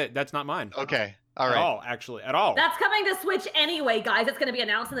 that's not it. That's not mine. Okay, all At right. all, actually, at all. That's coming to Switch anyway, guys. It's going to be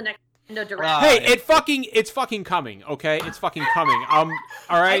announced in the next Nintendo Direct. Wow. Hey, it's fucking coming. Okay, it's fucking coming. All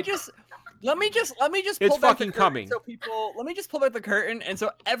right. Let me just It's pull back fucking the curtain coming. so people. Let me just pull back the curtain, and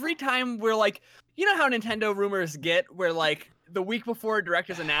so every time we're like, you know how Nintendo rumors get, where like the week before a direct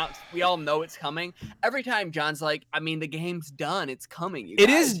is announced, we all know it's coming. Every time John's like, I mean, the game's done. It's coming. You It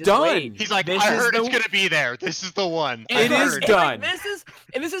guys, is just done. wait." He's like, This I is heard it's the- gonna be there. This is the one. I It is heard." done. Like,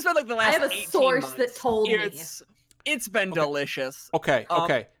 this has been like the last. I have a 18 source months. that told me. It's been delicious. Okay. Um,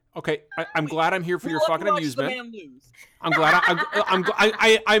 Okay. Okay. I'm glad I'm here for We your love to fucking watch the amusement. man lose. I'm glad.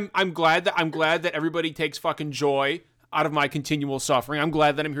 I'm glad that everybody takes fucking joy out of my continual suffering. I'm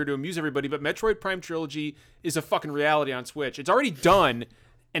glad that I'm here to amuse everybody. But Metroid Prime Trilogy is a fucking reality on Switch. It's already done,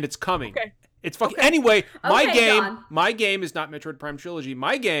 and it's coming. Okay. It's fucking anyway. Okay, John. My game is not Metroid Prime Trilogy.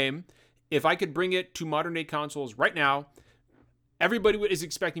 My game, if I could bring it to modern day consoles right now, everybody is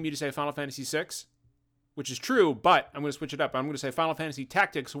expecting me to say Final Fantasy VI, which is true. But I'm going to switch it up. I'm going to say Final Fantasy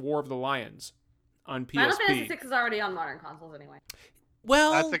Tactics: War of the Lions on PSP. Final Fantasy VI is already on modern consoles anyway.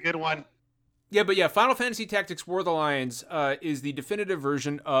 Well, That's a good one. yeah, but yeah, Final Fantasy Tactics War of the Lions is the definitive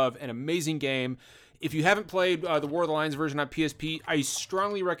version of an amazing game. If you haven't played the War of the Lions version on PSP, I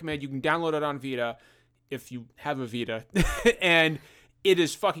strongly recommend you can download it on Vita if you have a Vita. And it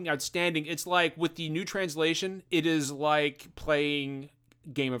is fucking outstanding. It's like, with the new translation, it is like playing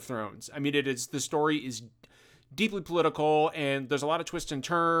Game of Thrones. I mean, the story is deeply political, and there's a lot of twists and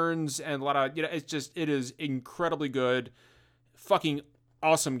turns, and a lot of, it is incredibly good. Fucking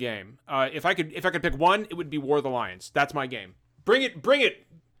awesome game. If I could pick one, it would be War of the Lions. That's my game. Bring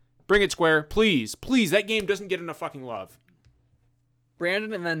it, Square. Please. That game doesn't get enough fucking love.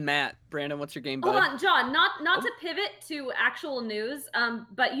 Brandon and then Matt. Brandon, what's your game, bud? Hold on, John. Not to pivot to actual news,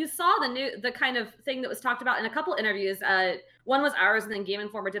 but you saw the kind of thing that was talked about in a couple interviews. One was ours, and then Game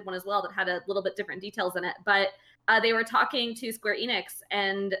Informer did one as well that had a little bit different details in it. But they were talking to Square Enix,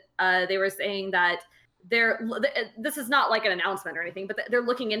 and they were saying that this is not like an announcement or anything, but they're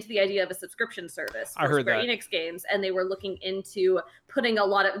looking into the idea of a subscription service I for heard Square that. Enix games, and they were looking into putting a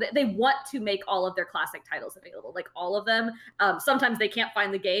lot of. They want to make all of their classic titles available, like all of them. Sometimes they can't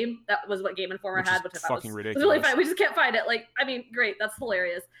find the game. That was what Game Informer Which had, is which I thought fucking was really ridiculous. funny. We just can't find it. Like, I mean, great, that's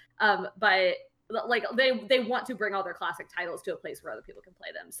hilarious. But like they want to bring all their classic titles to a place where other people can play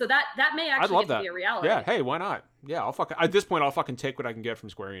them. So that may I'd actually love get to that. be a reality. Yeah, hey, why not? Yeah, at this point I'll fucking take what I can get from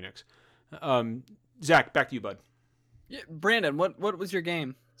Square Enix. Zach, back to you, bud. Yeah, Brandon, what was your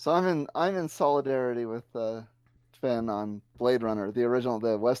game? So I'm in solidarity with Finn on Blade Runner, the original,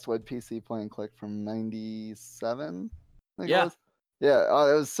 the Westwood PC point and click from '97. I think Yeah. it was. Yeah,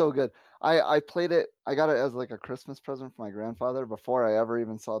 it was so good. I played it. I got it as like a Christmas present for my grandfather before I ever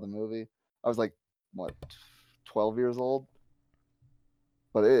even saw the movie. I was like, what, 12 years old?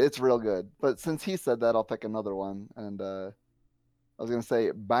 But it's real good. But since he said that, I'll pick another one. And I was gonna say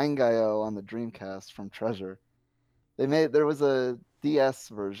Bangai-O on the Dreamcast from Treasure. There was a DS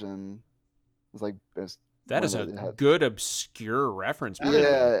version. It was like That is one a that had- good obscure reference, That man. is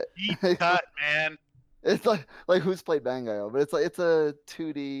yeah. Deep cut, man. It's like who's played Bangai-O, but it's a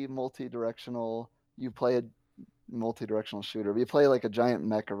 2D multi-directional. You play a multi-directional shooter. You play like a giant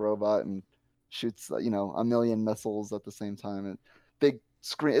mecha robot and shoots a million missiles at the same time. And big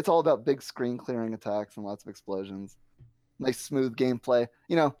screen. It's all about big screen clearing attacks and lots of explosions. Nice smooth gameplay.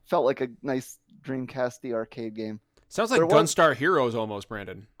 Felt like a nice Dreamcasty arcade game. Sounds like There was- Gunstar Heroes almost,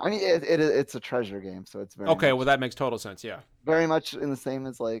 Brandon. I mean, it's a Treasure game, so it's very Okay, much, well that makes total sense. Yeah. very much in the same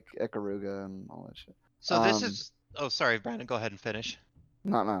as like Ikaruga and all that shit. So this Um, is. Oh, sorry, Brandon. Go ahead and finish.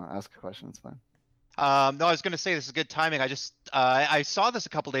 No, ask a question. It's fine. No, I was going to say this is good timing. I saw this a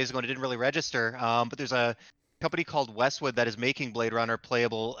couple days ago and it didn't really register. But there's a company called Westwood that is making Blade Runner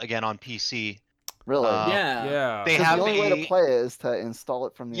playable again on PC. Really? Yeah. Yeah. They 'Cause have the only way a- to play it is to install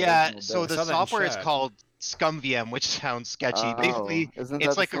it from the Yeah, original so disc. the saw that in software is chat. called ScumVM, which sounds sketchy. Oh, Basically, isn't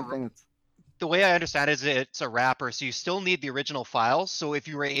it's that like the same thing? the way I understand it is it's a wrapper, so you still need the original files. So if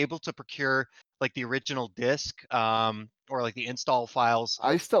you were able to procure like the original disc, or like the install files,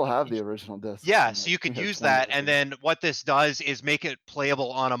 I still have the original disc. yeah, so you could Yeah, use 20 that. years And ago. then what this does is make it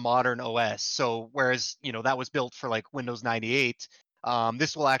playable on a modern OS. So whereas that was built for like Windows 98,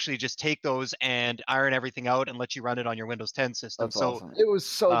 this will actually just take those and iron everything out and let you run it on your Windows 10 system. That's So awesome. It was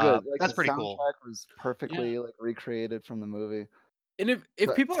so good. Like, that's the pretty soundtrack cool. was perfectly like recreated from the movie. And if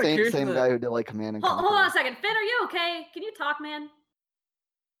But people are same, curious, same of guy who did like Command and Hold on a Conquer. second, Finn. Are you okay? Can you talk, man?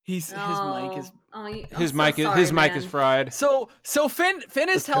 his mic is. His mic is fried. So Finn is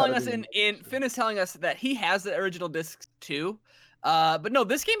It's telling gotta us be Finn is telling us that he has the original discs too. But no,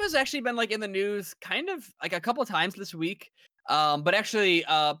 this game has actually been like in the news kind of like a couple times this week. But actually,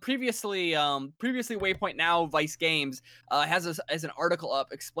 previously Waypoint Now Vice Games has an article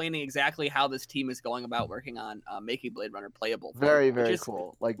up explaining exactly how this team is going about working on making Blade Runner playable. Very, which very is-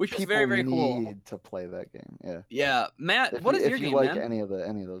 cool. Like which is people very, very need cool. to play that game. Yeah. Yeah, Matt, If what you, is your if you game, like man? any of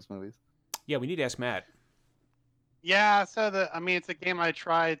those movies? Yeah, we need to ask Matt. Yeah, so it's a game I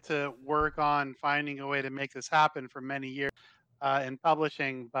tried to work on finding a way to make this happen for many years in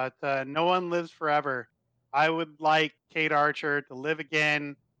publishing, but no one lives forever. I would like Kate Archer to live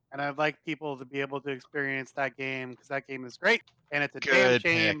again, and I'd like people to be able to experience that game because that game is great, and it's a damn Good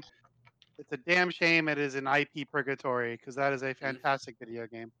shame. pick. It's a damn shame it is an IP purgatory because that is a fantastic video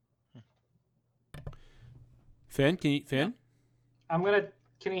game. Finn, Finn?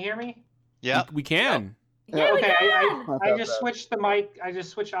 Can you hear me? Yeah. We can. Yeah, we Okay, can. Not I that just bad. switched the mic. I just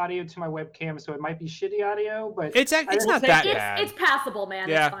switched audio to my webcam, so it might be shitty audio, but It's I not will that take bad. It's passable, man.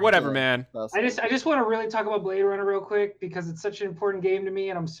 Yeah, It's fine. whatever, Yeah. man. I just want to really talk about Blade Runner real quick because it's such an important game to me,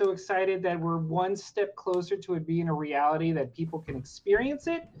 and I'm so excited that we're one step closer to it being a reality that people can experience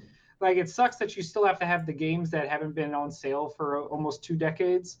it. Like, it sucks that you still have to have the games that haven't been on sale for almost 2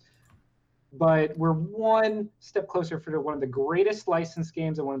 decades, but we're one step closer for one of the greatest licensed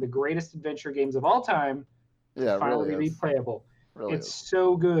games and one of the greatest adventure games of all time Yeah, to it finally really be is. playable. Really It's is.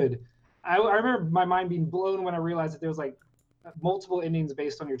 so good. I remember my mind being blown when I realized that there was like multiple endings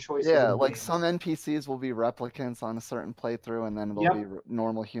based on your choices. in Yeah, the like game. some NPCs will be replicants on a certain playthrough, and then they'll Yep. be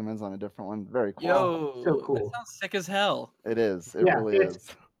normal humans on a different one. Very cool. Yo, So cool. that sounds sick as hell. It is. It Yeah, really it's-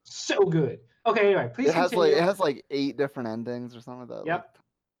 is. so good. Okay, anyway, please It has continue. like 8 different endings or something like that. Yep.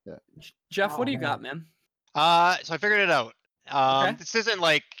 Jeff, what Oh, do you man. got, man? So I figured it out. Okay. This isn't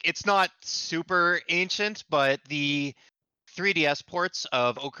like it's not super ancient, but the 3DS ports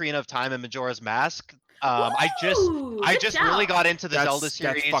of Ocarina of Time and Majora's Mask. I just Woo! Good really job. got into the That's- Zelda that's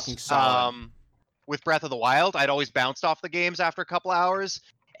series. fucking solid. With Breath of the Wild, I'd always bounced off the games after a couple hours,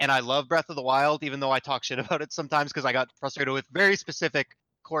 and I love Breath of the Wild, even though I talk shit about it sometimes because I got frustrated with very specific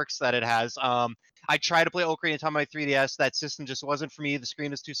quirks that it has. I tried to play Ocarina of Time on my 3DS. That system just wasn't for me. The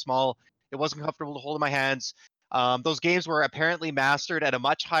screen was too small. It wasn't comfortable to hold in my hands. Those games were apparently mastered at a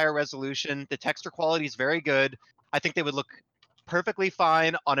much higher resolution. The texture quality is very good. I think they would look perfectly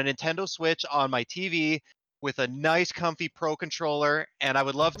fine on a Nintendo Switch on my TV with a nice, comfy Pro controller. And I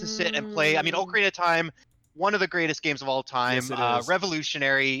would love to sit and play. I mean, Ocarina of Time, one of the greatest games of all time. Yes, it is.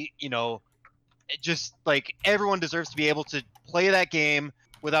 Revolutionary, just like everyone deserves to be able to play that game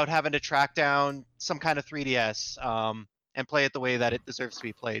without having to track down some kind of 3DS and play it the way that it deserves to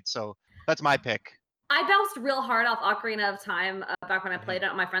be played. So that's my pick. I bounced real hard off Ocarina of Time back when I played it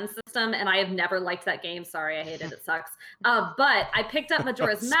on my friend's system, and I have never liked that game. Sorry, I hate it. It sucks. But I picked up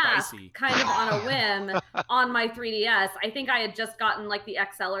Majora's Mask Spicy. kind of on a whim on my 3DS. I think I had just gotten like the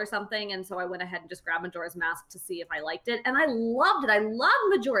XL or something, and so I went ahead and just grabbed Majora's Mask to see if I liked it, and I loved it. I love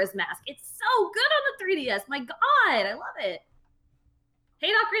Majora's Mask. It's so good on the 3DS. My God, I love it.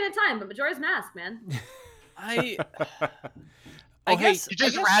 Hate Ocarina of Time, but Majora's Mask, man. Oh, hey, You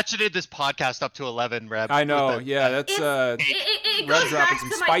just ratcheted this podcast up to 11, Reb. I know. Yeah, that's It Red goes dropping back some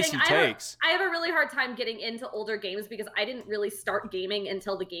to my spicy thing. takes. I have a really hard time getting into older games because I didn't really start gaming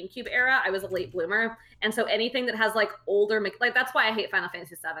until the GameCube era. I was a late bloomer, and so anything that has like older, like that's why I hate Final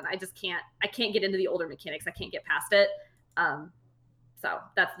Fantasy VII. I just can't. I can't get into the older mechanics. I can't get past it. So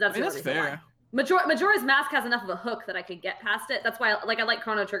that's the that's reason fair. why. Majora's Mask has enough of a hook that I could get past it. That's why I like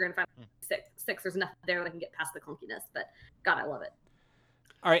Chrono Trigger and Final Fantasy VI. There's enough there that I can get past the clunkiness. But God, I love it.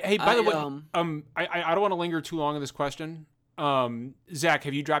 All right. Hey, by the way, I don't want to linger too long on this question. Zach,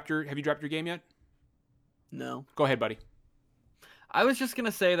 have you dropped your game yet? No. Go ahead, buddy. I was just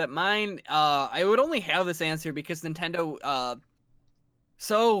gonna say that mine. I would only have this answer because Nintendo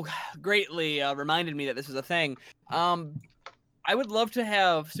so greatly reminded me that this was a thing. I would love to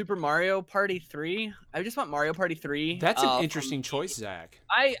have Super Mario Party 3. I just want Mario Party 3. That's an interesting choice, Zach.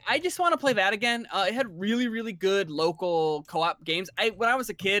 I just want to play that again. It had really, really good local co-op games. When I was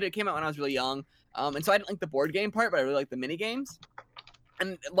a kid, it came out when I was really young, and so I didn't like the board game part, but I really liked the mini games.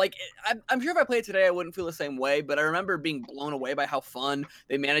 And like, I'm sure if I played it today, I wouldn't feel the same way. But I remember being blown away by how fun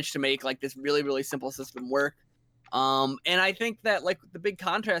they managed to make like this really, really simple system work. And I think that like the big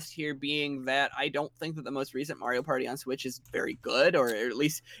contrast here being that I don't think that the most recent Mario Party on Switch is very good, or at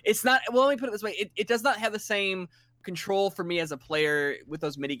least it's not. Well, let me put it this way: it does not have the same control for me as a player with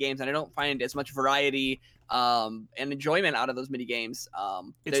those mini games, and I don't find as much variety and enjoyment out of those mini games.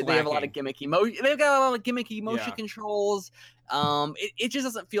 They have a lot of gimmicky They've got a lot of gimmicky motion controls. It just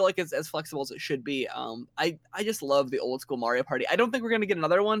doesn't feel like it's as flexible as it should be. I just love the old school Mario Party. I don't think we're gonna get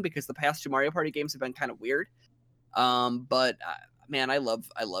another one because the past two Mario Party games have been kind of weird. But man, I love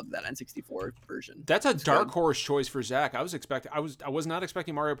that N64 version. That's a dark horse choice for Zach. I was not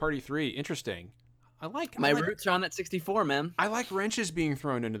expecting Mario Party 3. Interesting. My roots are on that 64, man. I like wrenches being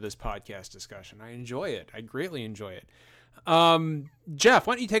thrown into this podcast discussion. I enjoy it. I greatly enjoy it. Jeff,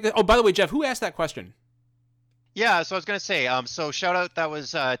 why don't you take it? Oh, by the way, Jeff, who asked that question? Yeah, so I was going to say, so shout out, that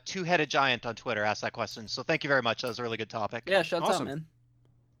was Two-Headed Giant on Twitter asked that question. So thank you very much. That was a really good topic. Yeah, shouts Awesome. out, man.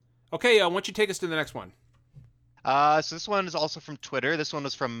 Okay, why don't you take us to the next one? So this one is also from Twitter. This one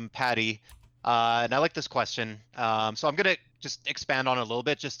was from Patty. And I like this question. So I'm going to just expand on it a little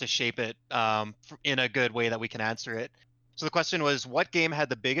bit just to shape it in a good way that we can answer it. So the question was, what game had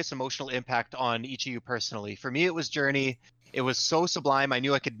the biggest emotional impact on each of you personally? For me, it was Journey. It was so sublime. I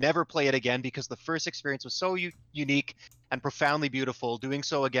knew I could never play it again because the first experience was so unique and profoundly beautiful. Doing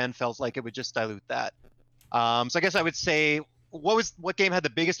so again felt like it would just dilute that. So I guess I would say, what game had the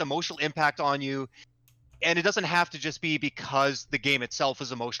biggest emotional impact on you? And it doesn't have to just be because the game itself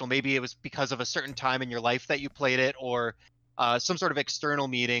was emotional. Maybe it was because of a certain time in your life that you played it, or some sort of external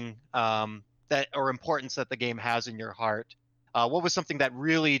meaning or importance that the game has in your heart. What was something that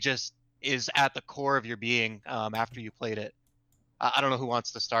really just is at the core of your being after you played it? I don't know who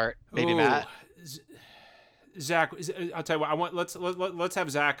wants to start. Maybe Matt. Zach, I'll tell you what. Let's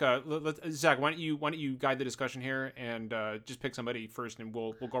have Zach. Zach, why don't you guide the discussion here and just pick somebody first, and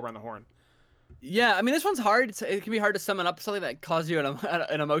we'll go around the horn. Yeah, I mean, this one's hard. It can be hard to summon up something that caused you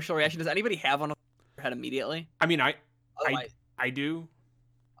an emotional reaction. Does anybody have one on their head immediately? I mean, I do.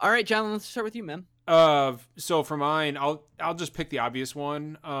 All right, John, let's start with you, man. So for mine, I'll just pick the obvious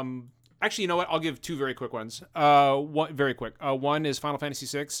one. Actually, you know what? I'll give two very quick ones. One very quick. One is Final Fantasy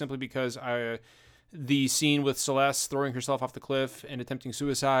VI, simply because the scene with Celeste throwing herself off the cliff and attempting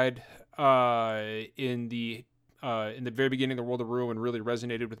suicide in the very beginning of the World of Ruin really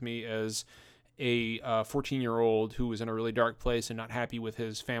resonated with me as a 14-year-old who was in a really dark place and not happy with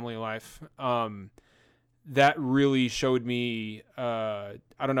his family life. that really showed me, I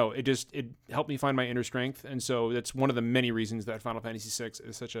don't know, it helped me find my inner strength. And so that's one of the many reasons that Final Fantasy VI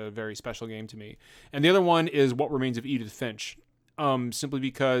is such a very special game to me. And the other one is What Remains of Edith Finch, simply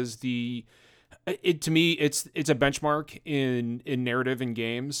because to me, it's a benchmark in narrative in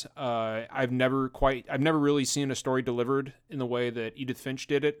games. I've never really seen a story delivered in the way that Edith Finch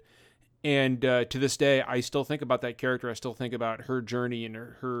did it. And to this day, I still think about that character. I still think about her journey and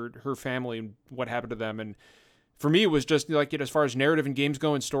her family and what happened to them. And for me, it was just like, as far as narrative and games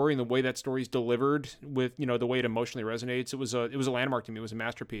go and story and the way that story's delivered with, the way it emotionally resonates, it was a landmark to me. It was a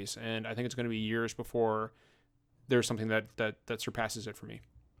masterpiece. And I think it's going to be years before there's something that surpasses it for me.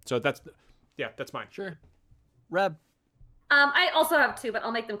 So that's mine. Sure. Reb. I also have two, but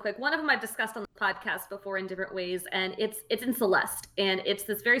I'll make them quick. One of them I've discussed on the podcast before in different ways, and it's in Celeste. And it's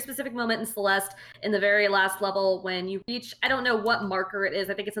this very specific moment in Celeste in the very last level when you reach, I don't know what marker it is,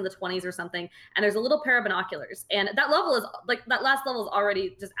 I think it's in the 20s or something, and there's a little pair of binoculars. And that level is, like, that last level is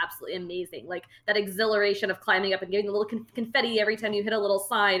already just absolutely amazing. Like, that exhilaration of climbing up and getting a little confetti every time you hit a little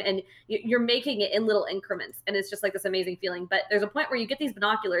sign, and you're making it in little increments. And it's just like this amazing feeling. But there's a point where you get these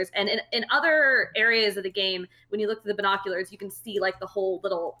binoculars, and in other areas of the game, when you look through the binoculars, you can see like the whole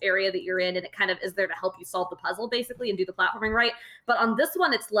little area that you're in, and it kind of is there to help you solve the puzzle basically and do the platforming right. But on this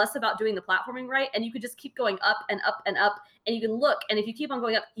one, it's less about doing the platforming right, and you could just keep going up and up and up, and you can look, and if you keep on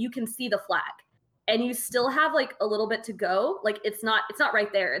going up, you can see the flag, and you still have like a little bit to go. Like it's not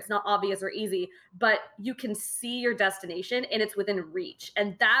right there, it's not obvious or easy, but you can see your destination and it's within reach.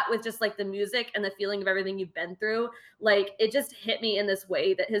 And that, with just like the music and the feeling of everything you've been through, like it just hit me in this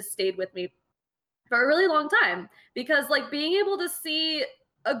way that has stayed with me for a really long time, because like being able to see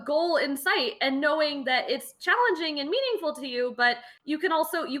a goal in sight and knowing that it's challenging and meaningful to you, but you can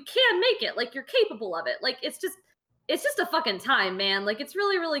make it, like you're capable of it. Like it's just a fucking time, man. Like it's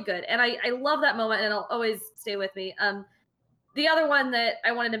really, really good. And I love that moment, and it'll always stay with me. The other one that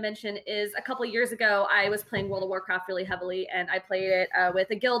I wanted to mention is a couple of years ago, I was playing World of Warcraft really heavily, and I played it with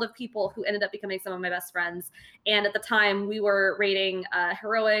a guild of people who ended up becoming some of my best friends. And at the time, we were raiding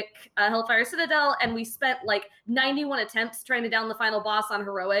Heroic Hellfire Citadel, and we spent like 91 attempts trying to down the final boss on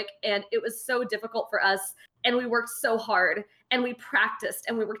Heroic, and it was so difficult for us, and we worked so hard. And we practiced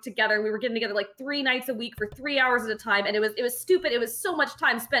and we worked together, and we were getting together like 3 nights a week for 3 hours at a time. And it was stupid. It was so much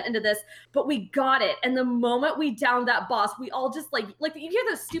time spent into this, but we got it. And the moment we downed that boss, we all just like you hear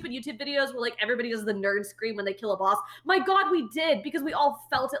those stupid YouTube videos where like everybody does the nerd scream when they kill a boss. My God, we did, because we all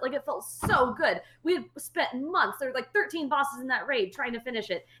felt it. Like it felt so good. We had spent months. There were like 13 bosses in that raid trying to finish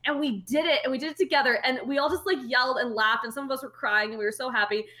it. And we did it, and we did it together. And we all just like yelled and laughed, and some of us were crying, and we were so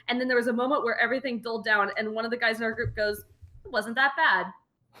happy. And then there was a moment where everything dulled down, and one of the guys in our group goes, "It wasn't that bad."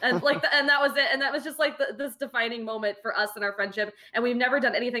 And like and that was it. And that was just like this defining moment for us and our friendship. And we've never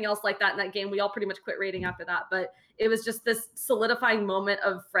done anything else like that in that game. We all pretty much quit raiding after that. But it was just this solidifying moment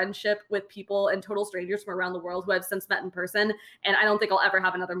of friendship with people and total strangers from around the world who I've since met in person. And I don't think I'll ever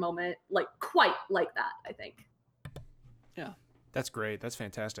have another moment like quite like that, I think. Yeah. That's great. That's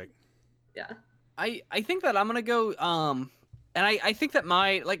fantastic. Yeah. I think that I'm gonna go and I think that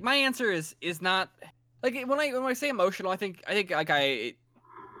my answer is not like when I say emotional, I think like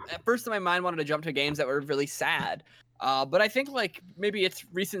at first in my mind wanted to jump to games that were really sad. But I think like maybe it's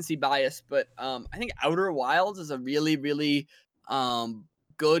recency bias, but I think Outer Wilds is a really, really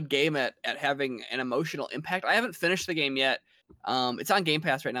good game at having an emotional impact. I haven't finished the game yet. It's on Game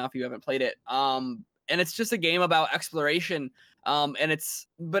Pass right now if you haven't played it. And it's just a game about exploration. And it's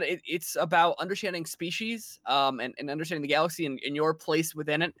about understanding species and understanding the galaxy and your place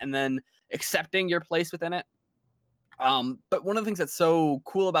within it, and then accepting your place within it. But one of the things that's so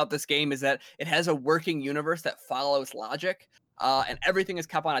cool about this game is that it has a working universe that follows logic, and everything is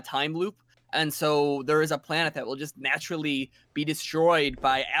kept on a time loop. And so there is a planet that will just naturally be destroyed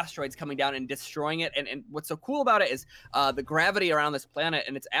by asteroids coming down and destroying it. And what's so cool about it is the gravity around this planet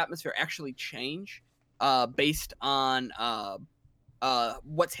and its atmosphere actually change based on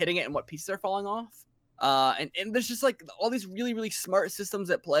what's hitting it and what pieces are falling off. And there's just like all these really, really smart systems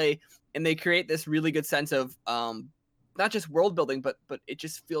at play, and they create this really good sense of not just world building, but it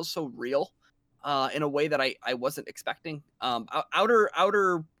just feels so real in a way that I wasn't expecting.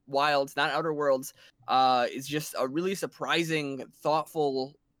 Outer Wilds, not Outer Worlds, is just a really surprising,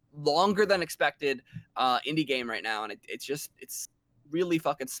 thoughtful, longer than expected indie game right now, and it's really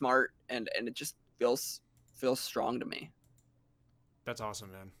fucking smart, and it just feels strong to me. That's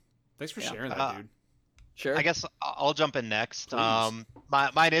awesome, man. Thanks for sharing that, dude. Sure. I guess I'll jump in next. Please.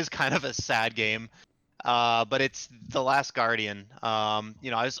 Mine is kind of a sad game, but it's The Last Guardian. I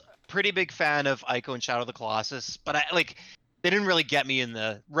was a pretty big fan of Ico and Shadow of the Colossus, but they didn't really get me in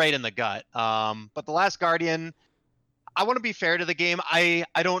the gut. But The Last Guardian, I want to be fair to the game. I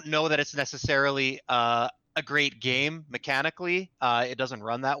don't know that it's necessarily a great game mechanically. It doesn't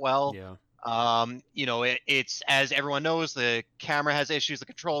run that well. Yeah. It's, as everyone knows, the camera has issues, the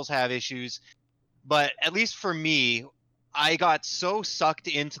controls have issues, but at least for me, I got so sucked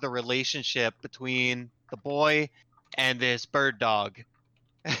into the relationship between the boy and this bird dog,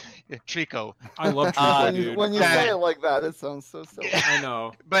 Trico. I love Trico, dude. When you say it like that, it sounds so silly. I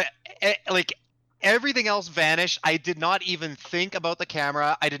know. But like everything else vanished. I did not even think about the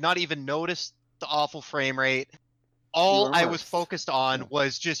camera. I did not even notice the awful frame rate. All I was focused on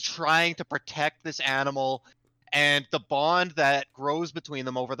was just trying to protect this animal and the bond that grows between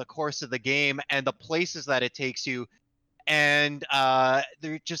them over the course of the game and the places that it takes you. And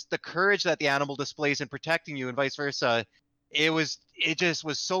just the courage that the animal displays in protecting you and vice versa. It just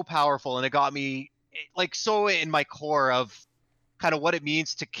was so powerful, and it got me like so in my core of kind of what it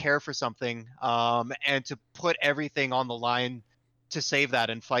means to care for something, and to put everything on the line to save that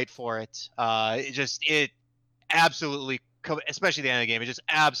and fight for it. It absolutely, especially the end of the game, it just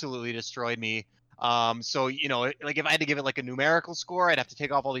absolutely destroyed me. So like if I had to give it like a numerical score, I'd have to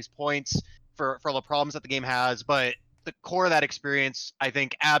take off all these points for all the problems that the game has, but the core of that experience, I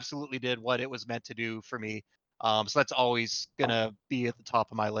think, absolutely did what it was meant to do for me. So that's always gonna be at the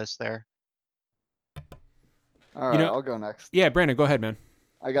top of my list there. All right, I'll go next. Yeah, Brandon, go ahead, man.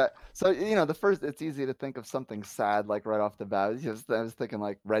 The first, it's easy to think of something sad like right off the bat. I was thinking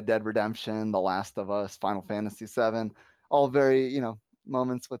like Red Dead Redemption, The Last of Us, Final Fantasy VII, all very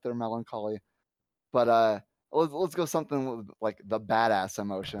moments with their melancholy. But let's go something with like the badass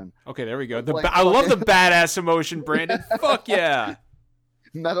emotion. Okay, there we go. I love the badass emotion, Brandon. Fuck yeah.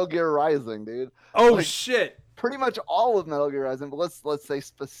 Metal Gear Rising, dude. Oh shit. Pretty much all of Metal Gear Rising, but let's say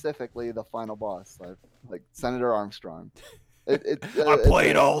specifically the final boss, like Senator Armstrong. I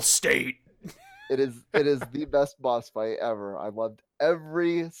played Allstate. It is the best boss fight ever. I loved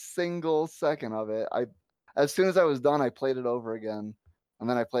every single second of it. As soon as I was done, I played it over again, and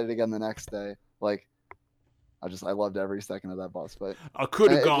then I played it again the next day. Like, I loved every second of that boss fight. I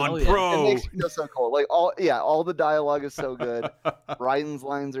could have gone pro. It makes me feel so cool. Like all the dialogue is so good. Raiden's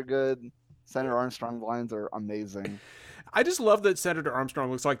lines are good. Senator Armstrong's lines are amazing. I just love that Senator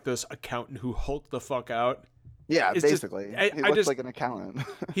Armstrong looks like this accountant who hulked the fuck out. Yeah, basically. He looks like an accountant.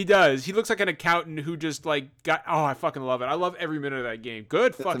 He does. He looks like an accountant who just like got. Oh, I fucking love it. I love every minute of that game.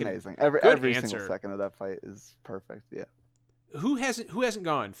 Good it's fucking amazing. Every single second of that fight is perfect. Yeah. Who hasn't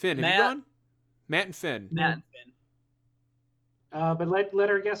gone? Finn, have you gone? Matt and Finn. Matt and Finn. But let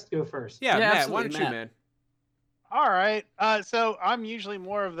our guest go first. Yeah, Matt. Why don't you, man? All right. So I'm usually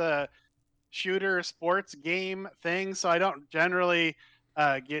more of the shooter sports game thing, so I don't generally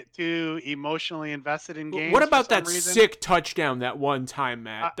get too emotionally invested in games. What about that sick touchdown that one time,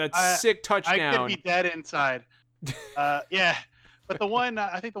 Matt? Sick touchdown. I could be dead inside. Yeah. But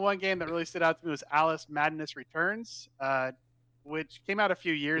I think the one game that really stood out to me was Alice Madness Returns, which came out a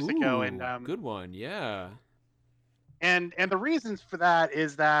few years ago. And good one, yeah. And the reasons for that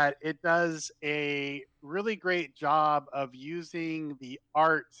is that it does a really great job of using the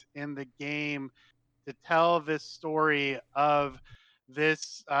art in the game to tell this story of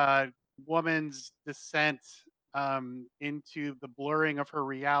this woman's descent into the blurring of her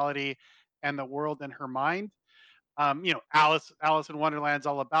reality and the world in her mind. Alice in Wonderland's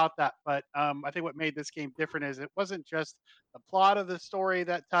all about that, but I think what made this game different is it wasn't just the plot of the story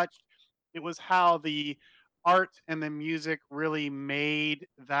that touched, it was how the art and the music really made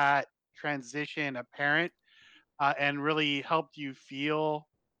that transition apparent, and really helped you feel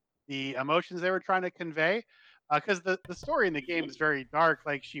the emotions they were trying to convey. Because the story in the game is very dark.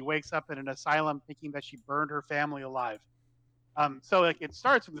 Like, she wakes up in an asylum thinking that she burned her family alive. So like it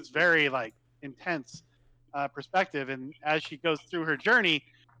starts with this very like intense perspective, and as she goes through her journey,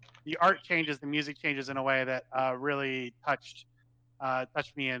 the art changes, the music changes in a way that really touched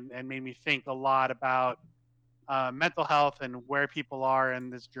me and made me think a lot about mental health and where people are in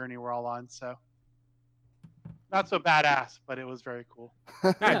this journey we're all on. So not so badass, but it was very cool.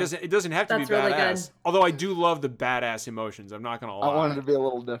 Yeah, it doesn't have to be really badass. good. Although I do love the badass emotions. I'm not gonna lie. I wanted to be a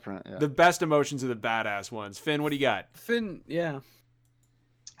little different. Yeah. The best emotions are the badass ones. Finn, what do you got? Finn, yeah.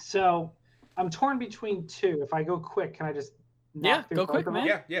 So I'm torn between two. If I go quick, can I just Yeah, go quick,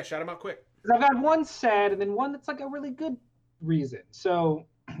 man. Yeah, shout them out quick. 'Cause I've got one sad and then one that's like a really good reason. So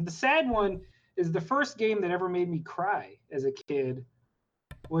the sad one is the first game that ever made me cry as a kid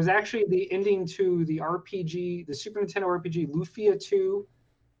was actually the ending to the RPG, the Super Nintendo RPG Lufia 2,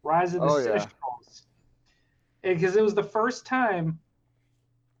 Rise of the Sinistros. Because it was the first time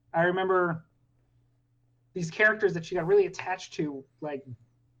I remember these characters that you got really attached to like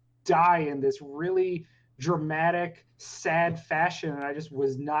die in this really dramatic, sad fashion, and I just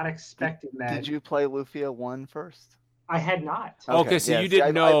was not expecting that. Did you play Lufia 1 first? I had not. Okay, so you see, didn't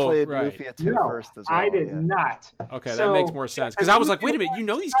I know, played right. Lufia 2 No, first as well. I did yeah. not. Okay, that So, makes more sense. Because I was like, wait a minute, you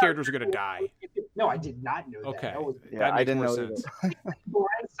know these characters are gonna die. No, I did not know that. Okay, That was Yeah, that I makes didn't more know sense.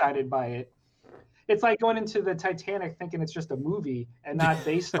 blindsided by it. It's like going into the Titanic thinking it's just a movie and not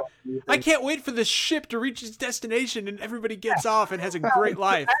based on anything. I can't wait for the ship to reach its destination and everybody gets off and has a great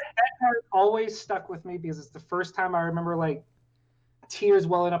life. That part always stuck with me because it's the first time I remember like tears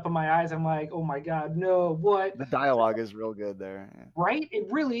welling up in my eyes. I'm like, oh my God, no, what? The dialogue is real good there. Yeah. Right? It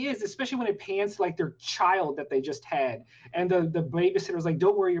really is, especially when it pans to like their child that they just had. And the babysitter was like,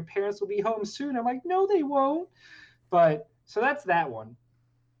 don't worry, your parents will be home soon. I'm like, no, they won't. But so that's that one.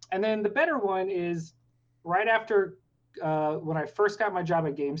 And then the better one is right after when I first got my job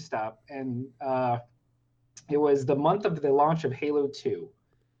at GameStop, and it was the month of the launch of Halo 2.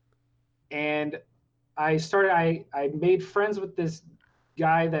 And I made friends with this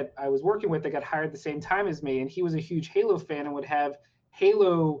guy that I was working with that got hired at the same time as me, and he was a huge Halo fan and would have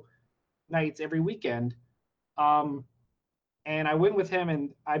Halo nights every weekend. And I went with him,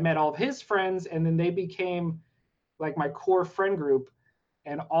 and I met all of his friends, and then they became like my core friend group.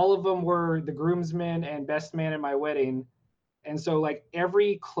 And all of them were the groomsmen and best man in my wedding. And so like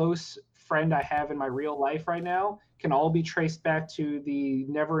every close friend I have in my real life right now can all be traced back to the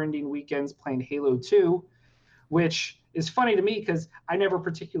never-ending weekends playing Halo 2, which is funny to me because I never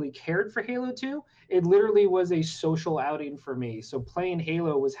particularly cared for Halo 2. It literally was a social outing for me. So playing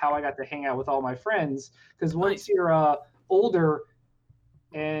Halo was how I got to hang out with all my friends. Because once you're older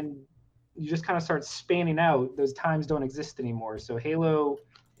and you just kind of start spanning out, those times don't exist anymore. So Halo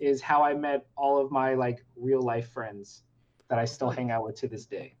is how I met all of my like real life friends that I still hang out with to this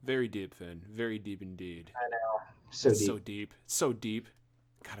day. Very deep, Finn. Very deep indeed. I know. So It's deep. so deep. So deep.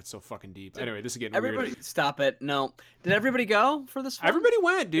 God, it's so fucking deep. Anyway, this is getting Everybody, weird. stop it. No. Did everybody go for this one? Everybody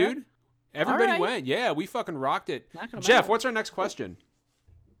went, dude. Everybody Alright. went. Yeah, we fucking rocked it. Not gonna Jeff, matter. what's our next question?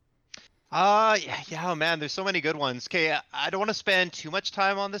 Yeah, man, there's so many good ones. Okay, I don't want to spend too much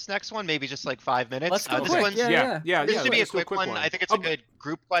time on this next one, maybe just like 5 minutes. Let's go this quick. one's, Yeah. this should be a let's do quick one. I think it's a good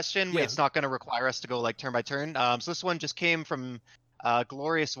group question. Yeah. It's not going to require us to go like turn by turn. So this one just came from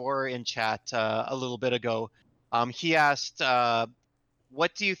Glorious War in chat a little bit ago. He asked,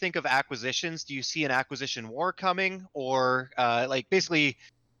 what do you think of acquisitions? Do you see an acquisition war coming? Or like basically,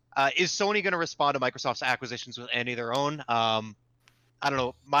 is Sony going to respond to Microsoft's acquisitions with any of their own? I don't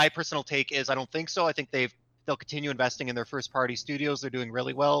know. My personal take is I don't think so. I think they'll continue investing in their first party studios. They're doing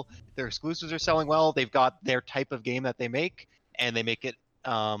really well. Their exclusives are selling well. They've got their type of game that they make, and they make it,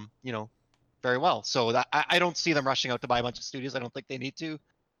 very well. So I don't see them rushing out to buy a bunch of studios. I don't think they need to.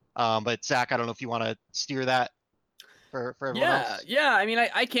 But Zach, I don't know if you want to steer that for everyone else. Yeah. I mean,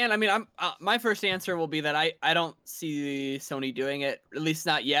 I can. I mean, my first answer will be that I don't see Sony doing it, at least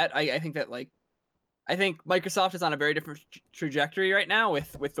not yet. I think that I think Microsoft is on a very different trajectory right now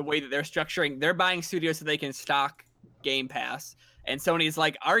with the way that they're structuring. They're buying studios so they can stock Game Pass. And Sony's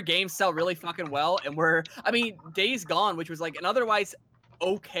like, our games sell really fucking well. And Days Gone, which was like an otherwise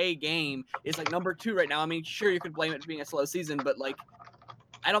okay game, is like number 2 right now. I mean, sure, you could blame it for being a slow season, but like,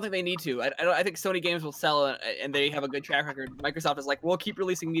 I don't think they need to. I think Sony games will sell, and they have a good track record. Microsoft is like, we'll keep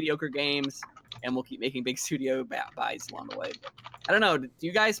releasing mediocre games, and we'll keep making big studio buys along the way. But I don't know. Do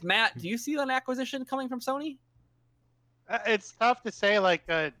you guys, Matt, do you see an acquisition coming from Sony? It's tough to say. Like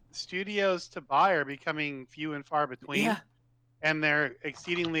studios to buy are becoming few and far between, Yeah. and they're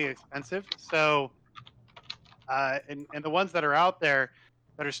exceedingly expensive. So, and the ones that are out there,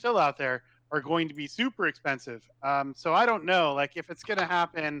 that are still out there, are going to be super expensive. So I don't know. Like if it's going to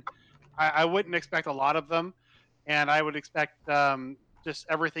happen, I wouldn't expect a lot of them, and I would expect just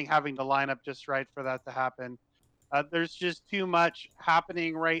everything having to line up just right for that to happen. There's just too much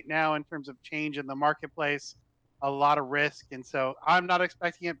happening right now in terms of change in the marketplace, a lot of risk, and so I'm not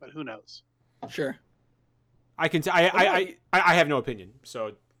expecting it, but who knows? Sure. I can. I have no opinion.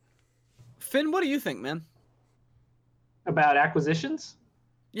 So, Finn, what do you think, man? About acquisitions?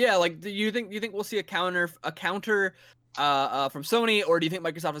 Yeah, like, do you think we'll see a counter from Sony, or do you think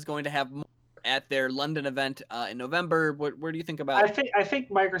Microsoft is going to have more at their London event in November? Where do you think about? I think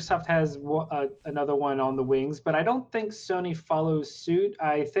Microsoft has another one on the wings, but I don't think Sony follows suit.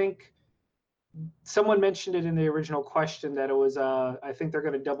 I think someone mentioned it in the original question that it was. I think they're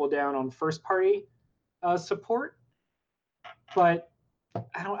going to double down on first party support, but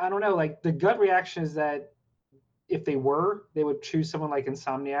I don't know. Like the gut reaction is that if they would choose someone like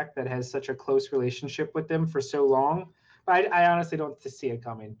Insomniac that has such a close relationship with them for so long. But I honestly don't see it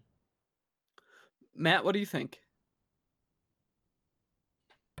coming. Matt, what do you think?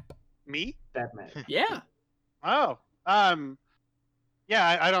 Me? Batman. Yeah. Oh,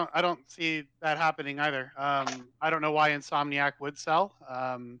 yeah, I don't see that happening either. I don't know why Insomniac would sell.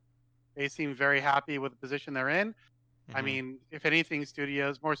 They seem very happy with the position they're in. I Mhm. mean, if anything,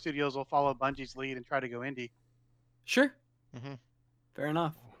 more studios will follow Bungie's lead and try to go indie. Sure. Mhm. Fair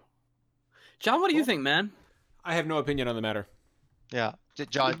enough. John, what do you Cool. think, man? I have no opinion on the matter. Yeah,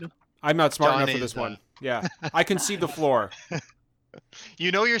 John. I'm not smart John enough for is, this one. Yeah, I can see the floor.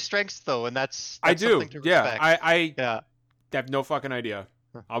 You know your strengths though, and that's I do. something to Yeah, respect. I Yeah. have no fucking idea.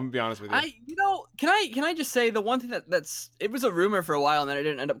 I'm gonna be honest with you. Can I just say the one thing that's it was a rumor for a while and then it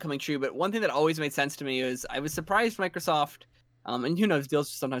didn't end up coming true, but one thing that always made sense to me is I was surprised Microsoft, and who knows,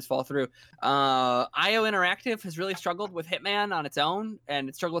 deals sometimes fall through. IO Interactive has really struggled with Hitman on its own, and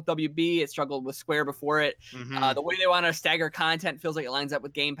it struggled with WB, it struggled with Square before it. Mhm. The way they want to stagger content feels like it lines up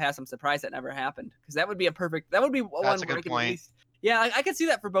with Game Pass. I'm surprised that never happened because that would be one That's a where I good could point. release. Yeah, I could see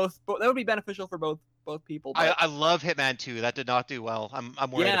that for both. That would be beneficial for both people. But I love Hitman 2. That did not do well. I'm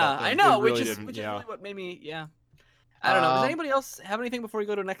worried yeah, about I them. know, It which really is didn't, yeah. really what made me. Yeah, I don't know. Does Um, anybody else have anything before we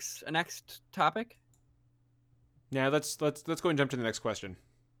go to next topic? Yeah, let's go and jump to the next question.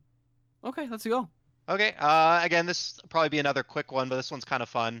 Okay, let's go. Okay. Again, this will probably be another quick one, but this one's kind of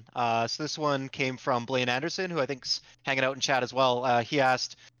fun. So this one came from Blaine Anderson, who I think's hanging out in chat as well. He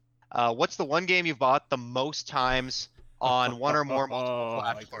asked, "What's the one game you've bought the most times on one or more multiple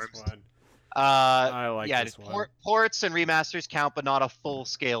I like this platforms?" one. I like Yeah, this one. ports and remasters count, but not a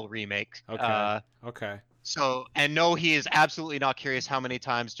full-scale remake. Okay. Okay. So, and no, he is absolutely not curious how many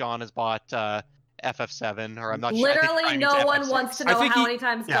times John has bought FF7, or I'm not sure. I think he Literally, probably no means one FF6. wants to I know think how he- many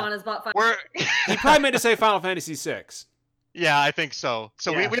times yeah. John has bought Final We're He probably meant to say Final Fantasy VI. yeah, I think so.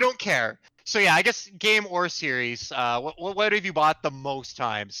 So Yeah. we don't care. So yeah, I guess game or series. What have you bought the most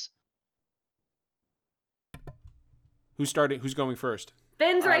times? Who's going first?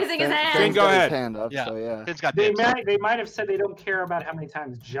 Finn's raising his hand. Finn, go got his ahead. hand up, Yeah. so yeah. Finn's got They dibs. might have said they don't care about how many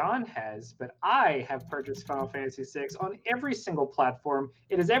times John has, but I have purchased Final Fantasy VI on every single platform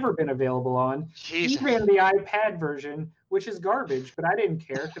it has ever been available on, Jesus. even the iPad version, which is garbage. But I didn't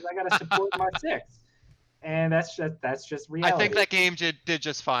care because I got to support my 6, and that's just I reality. think that game did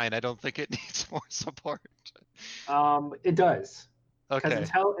just fine. I don't think it needs more support. It does, because Okay.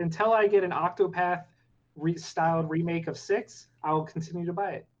 until I get an Octopath styled remake of 6, I will continue to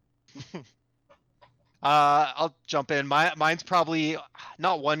buy it. I'll jump in. Mine's probably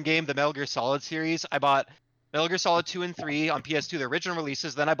not one game, the Metal Gear Solid series. I bought Metal Gear Solid 2 and 3 on PS2, the original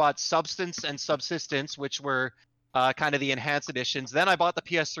releases. Then I bought Substance and Subsistence, which were kind of the enhanced editions. Then I bought the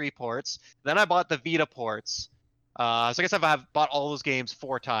PS3 ports. Then I bought the Vita ports. So I guess I've bought all those games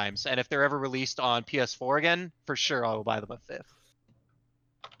 4 times. And if they're ever released on PS4 again, for sure I will buy them a 5th.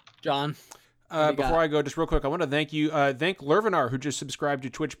 John. What do you Before got? I go, just real quick, I want to thank Lervinar, who just subscribed to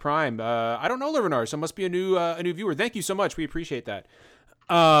Twitch Prime. I don't know Lervinar, so it must be a new viewer. Thank you so much. We appreciate that.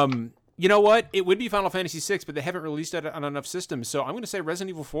 You know what? It would be Final Fantasy VI, but they haven't released it on enough systems, so I'm going to say Resident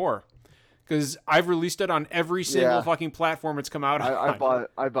Evil 4. Because I've released it on every single fucking platform it's come out on. I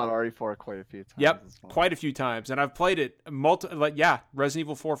bought RE4 quite a few times. Yep, as well. quite a few times, and I've played it Resident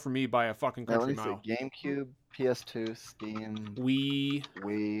Evil 4 for me by a fucking Yeah, let country me see. mile. GameCube, PS2, Steam, Wii,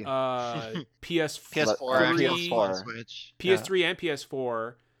 PS4, PS4. Switch. PS3 and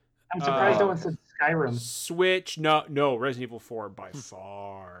PS4. I'm surprised no Uh, one said Skyrim. Switch, no, Resident Evil 4 by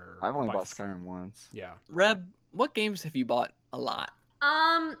far. I've only by bought f- Skyrim once. Yeah. Reb, what games have you bought a lot?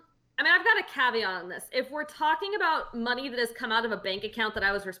 I mean, I've got a caveat on this. If we're talking about money that has come out of a bank account that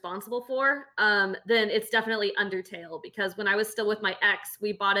I was responsible for, then it's definitely Undertale, because when I was still with my ex,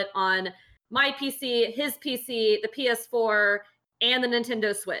 we bought it on my PC, his PC, the PS4, and the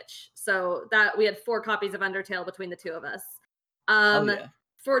Nintendo Switch. So that we had 4 copies of Undertale between the two of us. Oh, yeah.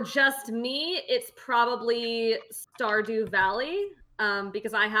 For just me, it's probably Stardew Valley,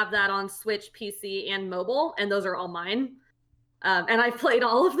 because I have that on Switch, PC, and mobile, and those are all mine. And I've played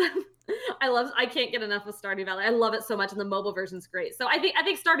all of them. I can't get enough of Stardew Valley. I love it so much, and the mobile version's great. So I think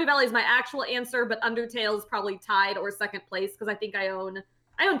Stardew Valley is my actual answer, but Undertale's probably tied or second place, because I think I own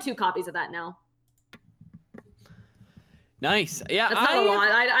 2 copies of that now. Nice. Yeah, That's not a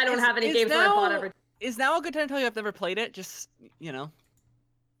lot. I don't is- have any is games that I bought now- every. Is now a good time to tell you I've never played it? Just, you know.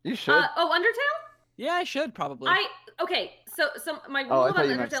 You should. Undertale? Yeah, I should probably. Okay. So my Oh, rule I about thought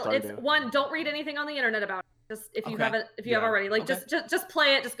you meant Undertale, it's Stardew. 1, don't read anything on the internet about it. Just if you Okay. haven't, if you have already, like Okay. just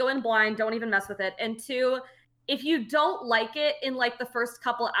play it, just go in blind, don't even mess with it. And 2, if you don't like it in like the first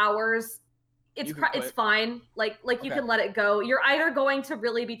couple hours, it's You can it's quit. fine. Like you Okay. can let it go. You're either going to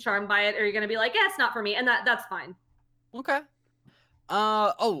really be charmed by it, or you're going to be like, yeah, it's not for me, and that's fine. Okay.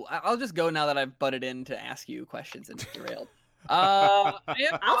 I'll just go now that I've butted in to ask you questions and derailed. I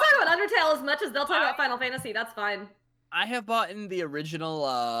have I'll talk about Undertale as much as they'll talk about Final Fantasy. That's fine. I have bought in the original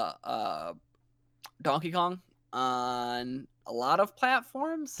Donkey Kong on a lot of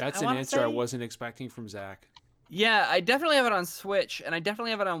platforms. That's I an wanna answer I say. wasn't expecting from Zach. Yeah, I definitely have it on Switch, and I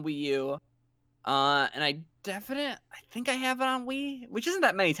definitely have it on Wii U. And I think I have it on Wii, which isn't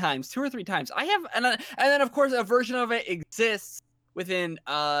that many times, 2 or 3 times. I have, and then of course a version of it exists within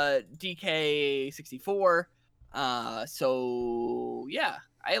DK64. So yeah,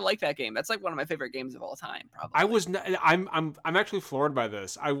 I like that game. That's like one of my favorite games of all time, probably. I was not, I'm actually floored by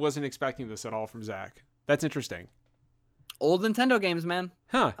this. I wasn't expecting this at all from Zach. That's interesting. Old Nintendo games, man.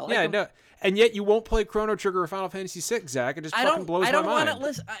 Huh? I like yeah, them. no. And yet you won't play Chrono Trigger or Final Fantasy VI, Zach. It just fucking blows I don't my want mind. to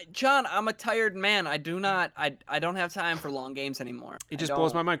listen, John. I'm a tired man. I don't have time for long games anymore. It just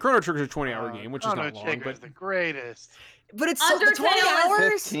blows my mind. Chrono Trigger's a 20-hour game, which is Chrono not long, Trigger's but the greatest. But it's Undertale 20 is- hours.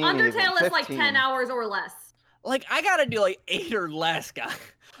 15 Undertale even, is like 15. 10 hours or less. Like I gotta do like 8 or less, guy.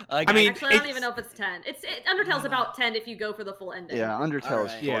 Like, I mean, Actually, I don't it's- even know if it's 10. Undertale's about 10 if you go for the full ending. Yeah, Undertale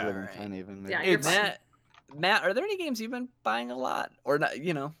is Alright. shorter Yeah. than 10 even. Yeah, maybe. you're It's- Matt, are there any games you've been buying a lot, or not?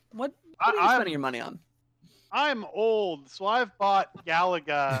 You know, what are you I'm- spending your money on? I'm old, so I've bought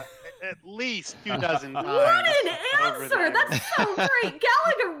Galaga at least 2 dozen times. What an over answer! there. That's so great.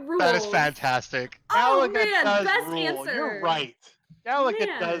 Galaga rules. That is fantastic. Oh Galaga man, does best rule. answer. You're right.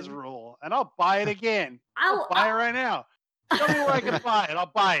 Galaga does Man. rule, and I'll buy it again. I'll I'll buy it right now. Tell me where I can buy it. I'll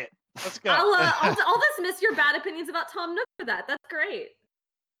buy it. Let's go. I'll dismiss your bad opinions about Tom Nook for that. That's great.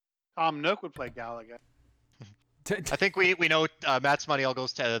 Tom Nook would play Galaga. I think we know Matt's money all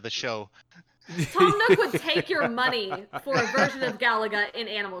goes to the show. Tom Nook would take your money for a version of Galaga in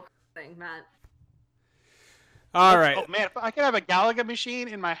Animal Crossing, Matt. all right. Oh man, if I could have a Galaga machine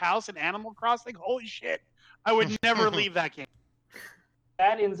in my house in Animal Crossing, holy shit! I would never leave that game.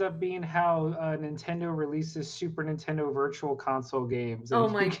 That ends up being how Nintendo releases Super Nintendo Virtual Console games. Oh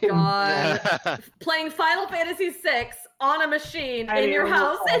And my you can- god. Playing Final Fantasy VI on a machine I in your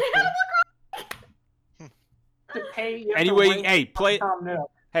Animal house in Crossing. Animal To pay, you have to Anyway, rent hey, play it. Tom Nook.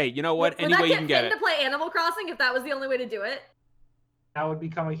 Hey, you know what? Would Any that way you get can get Finn it. to play Animal Crossing if that was the only way to do it? I would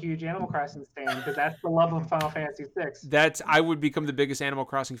become a huge Animal Crossing fan because that's the love of Final Fantasy VI. I would become the biggest Animal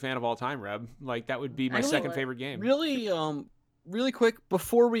Crossing fan of all time, Reb. Like that would be my I second would. favorite game. Really quick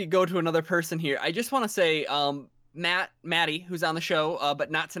before we go to another person here, I just want to say, Matty, who's on the show,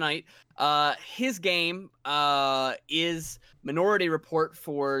 but not tonight. His game is Minority Report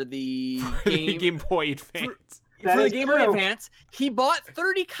for the game. Game Boy Advance. That For the is Game Boy true. Advance, he bought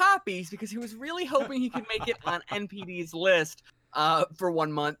 30 copies because he was really hoping he could make it on NPD's list for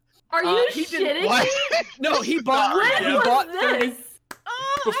 1 month. Are you he didn't- shitting What? me? No, he bought. When he was bought this? 30.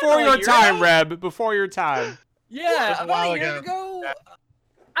 Before a your year time, ago? Reb. Before your time. Yeah, a about while a year ago. ago.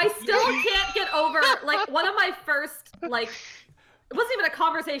 I still can't get over like one of my first it wasn't even a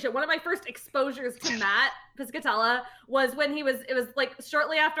conversation. One of my first exposures to Matt Piscatella was when it was like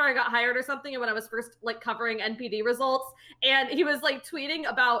shortly after I got hired or something, and when I was first like covering NPD results, and he was like tweeting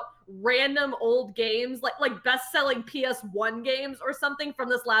about random old games, like best-selling PS1 games or something from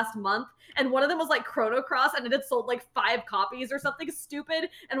this last month. And one of them was like Chrono Cross, and it had sold like 5 copies or something stupid.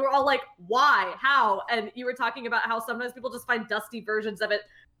 And we're all like, why? How? And you were talking about how sometimes people just find dusty versions of it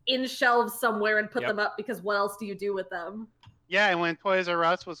in shelves somewhere and put Yep. them up because what else do you do with them? Yeah, and when Toys R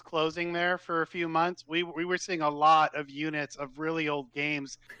Us was closing there for a few months, we were seeing a lot of units of really old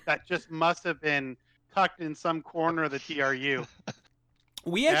games that just must have been tucked in some corner of the TRU.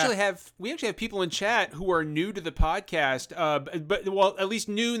 We Yeah. actually have people in chat who are new to the podcast, but well, at least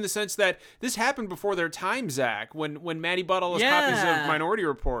new in the sense that this happened before their time, Zach. When Maddie bought all his copies Yeah. of Minority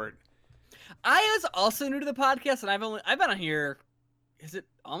Report. I was also new to the podcast, and I've been on here. Is it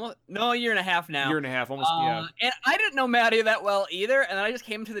almost a year and a half now? Year and a half, almost. Yeah. And I didn't know Matty that well either, and then I just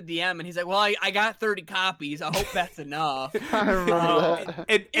came to the DM, and he's like, "Well, I got 30 copies. I hope that's enough." I remember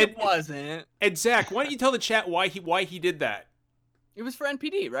that. It wasn't. And Zach, why don't you tell the chat why he did that? It was for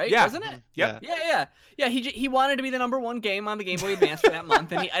NPD, right? Yeah. Wasn't it? Yep. Yeah. He wanted to be the #1 game on the Game Boy Advance for that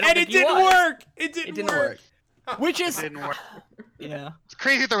month, and I don't And think it didn't he was. work. It It didn't didn't work. work. Which is Didn't work. yeah. It's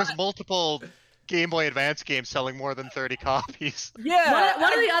crazy there was multiple Game Boy Advance games selling more than 30 copies. Yeah.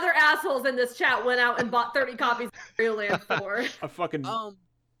 One of the other assholes in this chat went out and bought 30 copies of Real Land 4. A fucking. Oh.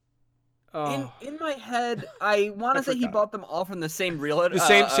 Oh. In my head, I want to say he forgot. bought them all from the same realtor.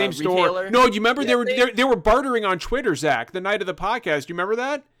 The same store. retailer. No, you remember Yeah, they were bartering on Twitter, Zach, the night of the podcast. You remember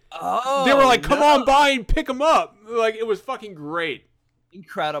that? Oh, They were like, "Come no. on by and pick them up." Like it was fucking great.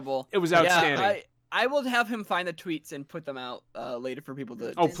 Incredible. It was outstanding. Yeah, I will have him find the tweets and put them out later for people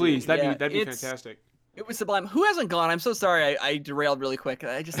to. Oh see. please, that'd Yeah, be it's- fantastic. It was sublime. Who hasn't gone? I'm so sorry. I derailed really quick.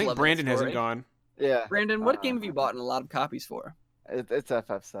 I just I think love that Brandon hasn't story. gone. Yeah. Brandon, what game have you bought a lot of copies for? It's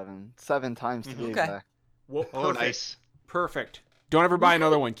FF7. 7 times to be Okay. exact. Well, Oh, perfect. nice. Perfect. Don't ever buy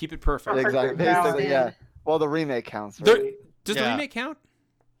another one. Keep it perfect. Exactly. Perfect. Basically, yeah. Well, the remake counts, The- right? Does the Yeah. remake count?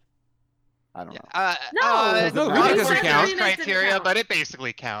 I don't know. No. No, the remake doesn't Remake count. didn't Criteria, count. but it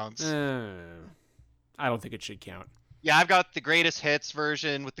basically counts. I don't think it should count. Yeah, I've got the greatest hits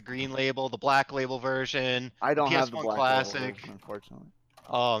version with the green label, the black label version. I don't have the PS1 Black Classic. Label version, unfortunately.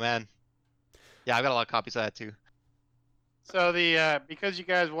 Oh man. Yeah, I've got a lot of copies of that too. So the because you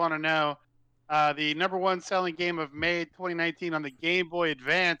guys want to know, the #1 selling game of May 2019 on the Game Boy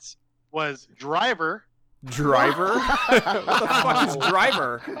Advance was Driver. Driver? What the fuck is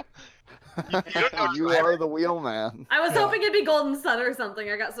Driver? You don't know You Driver? are the wheelman. I was hoping it'd be Golden Sun or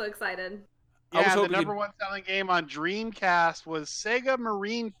something. I got so excited. I was Yeah, the hoping you'd- #1 selling game on Dreamcast was Sega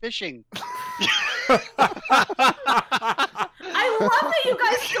Marine Fishing. I love that you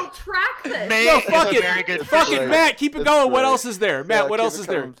guys still track this. May No, is fuck a it. very good Fuck fishing. it, Matt. Keep it It's going. What great. else is there? Matt, Yeah, what keep else it is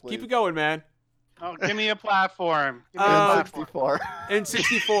there? coming, Keep please. it going, man. Oh, give me a platform. Give me a platform. N64.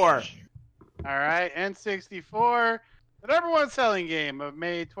 N64. All right, N64. The #1 selling game of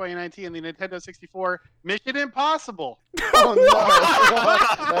May 2019 on the Nintendo 64, Mission Impossible. Oh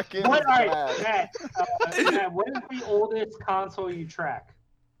no! That game is What, all right, bad. Matt, what is the oldest console you track?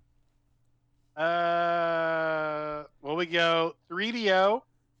 Well, we go 3DO.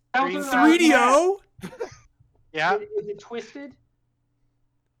 Count Green those out, 3DO? Yeah, Matt. Is it Twisted?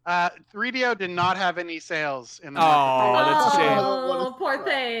 3DO did not have any sales in the Oh, market. that's a shame. Oh, poor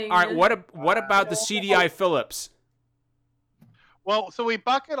thing. All right, what about the CDI Phillips? Well, so we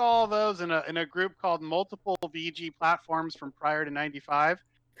bucket all those in a group called multiple VG platforms from prior to '95.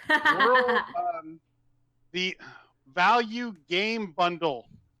 The value game bundle.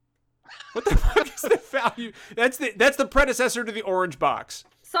 What the fuck is the value? That's the predecessor to the orange box.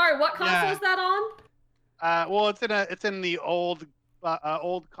 Sorry, what console Yeah. is that on? Well, it's in the old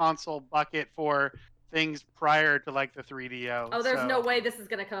console bucket for things prior to like the 3DO. Oh, there's so, no way this is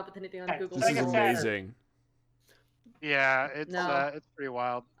gonna come up with anything on This Google. This is Sega Maps. Saturn. amazing. Yeah, it's No. it's pretty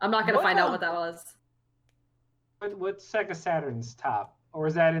wild. I'm not gonna find out what that was. What's Sega Saturn's top? Or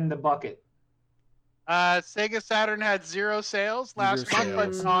is that in the bucket? Sega Saturn had 0 sales last Zero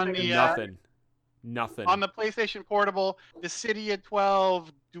month, sales. but on the Nothing. on the PlayStation Portable, Dissidia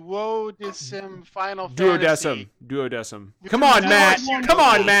 12 Duodecim Final Duodecim. Fantasy. Come on, Matt. Come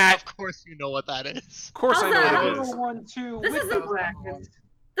on, Matt. Of course you know what that is. Of course I know How's what that? it is. #1, 2 This with isn't- the brackets.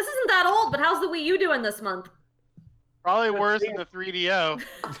 This isn't that old, but how's the Wii U doing this month? Probably worse than the 3DO.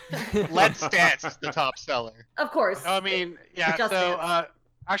 Let's Dance is the top seller. Of course. I mean, yeah. Just So Dance.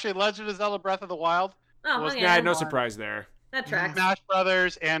 actually, Legend of Zelda: Breath of the Wild, Oh, was- okay. Nah, no surprise there. That tracks. Smash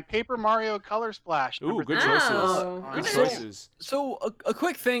Brothers, and Paper Mario Color Splash. Ooh, number good 3. choices. Oh, Good okay. choices. So a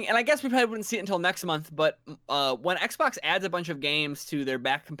quick thing, and I guess we probably wouldn't see it until next month, but when Xbox adds a bunch of games to their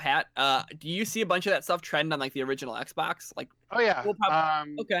back compat, do you see a bunch of that stuff trend on like the original Xbox? Like, Oh yeah. We'll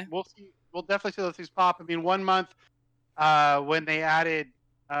okay. We'll see. We'll definitely see those things pop. I mean, one month when they added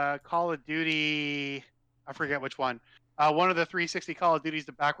Call of Duty, I forget which one. One of the 360 Call of Duties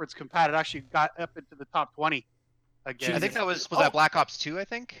to backwards compat, it actually got up into the top 20 again. I think that was that Black Ops 2, I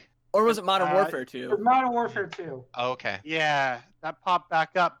think? or was it Modern Uh, Warfare For 2? Modern Warfare 2. Oh, okay. Yeah, that popped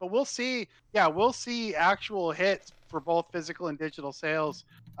back up. But we'll see. Yeah, we'll see actual hits for both physical and digital sales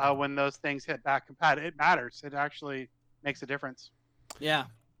when those things hit back compat. It matters. It actually makes a difference. Yeah.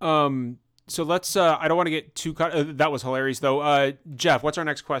 So let's. I don't want to get too. That was hilarious, though. Jeff, what's our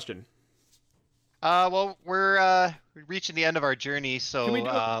next question? Well, we're reaching the end of our journey, so Can we do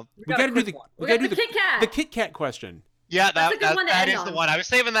We got to do the. We gotta got do the Kit Kat. the Kit Kat question. yeah, That's a good one to that end is the on. one. I was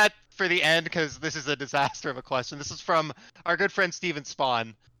saving that for the end because this is a disaster of a question. This is from our good friend Steven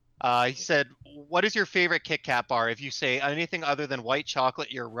Spawn. He said, "What is your favorite Kit Kat bar? If you say anything other than white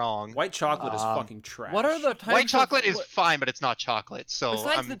chocolate, you're wrong. White chocolate is Um, fucking trash. What are the types White chocolate of, is fine, but it's not chocolate. So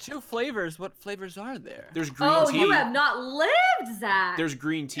besides I'm- the two flavors? What flavors are there? There's green Oh, tea. you have not lived, Zach. There's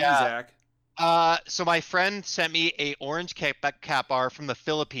green tea, Yeah. Zach. So my friend sent me a orange Kit Kat bar from the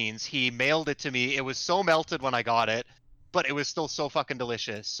Philippines. He mailed it to me. It was so melted when I got it, but it was still so fucking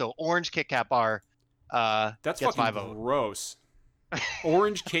delicious. So orange Kit Kat bar. That's gets my fucking vote. gross.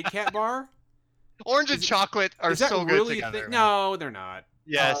 Orange Kit Kat bar? Orange and chocolate are Is that so good really a together. thing? man. No, they're not.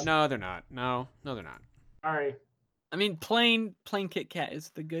 Yes. No, they're not. No, they're not. All right. I mean, plain Kit Kat is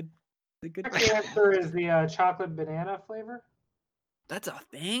the good. The answer is the chocolate banana flavor. That's a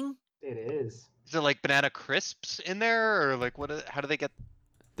thing. It is. Is it like banana crisps in there, or like what? How do they get?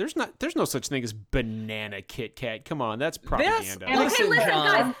 There's no such thing as banana Kit Kat. Come on, that's propaganda. Listen, Okay, listen, John.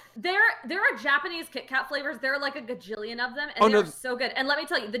 guys. there are Japanese Kit Kat flavors. There are like a gajillion of them, and Oh, they're no. so good. And let me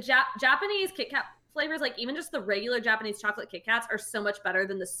tell you, the Japanese Kit Kat flavors, like even just the regular Japanese chocolate Kit Kats, are so much better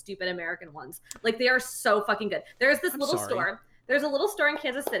than the stupid American ones. Like they are so fucking good. There's this little sorry. store. There's a little store in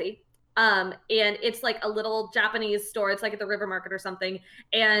Kansas City, and it's like a little Japanese store. It's like at the River Market or something,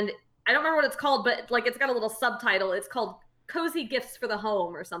 and I don't remember what it's called, but like it's got a little subtitle. It's called Cozy Gifts for the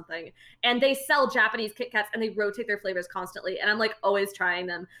Home or something. And they sell Japanese Kit Kats and they rotate their flavors constantly. And I'm like always trying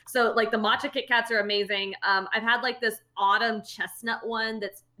them. So like the matcha Kit Kats are amazing. I've had like this autumn chestnut one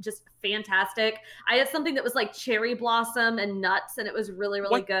that's just fantastic. I had something that was like cherry blossom and nuts, and it was really,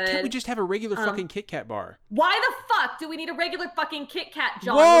 really Why good. can't we just have a regular fucking Kit Kat bar? Why the fuck do we need a regular fucking Kit Kat,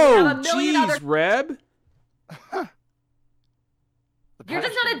 John? Whoa, We have a million jeez, other... Reb. You're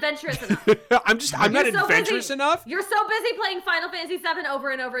just not adventurous enough. I'm not You're so adventurous busy. enough. You're so busy playing Final Fantasy VII over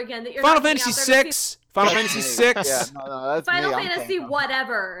and over again that you're Final not getting Fantasy out there to VI. see- Final Fantasy VI. Yeah, no, that's Final me. I'm Fantasy playing.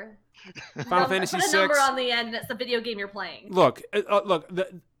 whatever. Final Fantasy Put a number VI. on the end, and it's the video game you're playing. Look,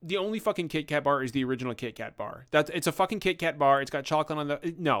 the only fucking Kit Kat bar is the original Kit Kat bar. It's a fucking Kit Kat bar. It's got chocolate on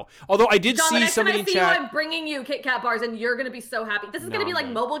the no. Although I did John, the see next time somebody I in see chat. you, I'm bringing you Kit Kat bars, and you're gonna be so happy. This is No, gonna be I'm like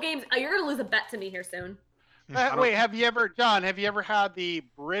good. mobile games. You're gonna lose a bet to me here soon. Wait, have you ever had the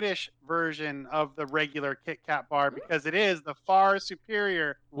British version of the regular Kit Kat bar? Because it is the far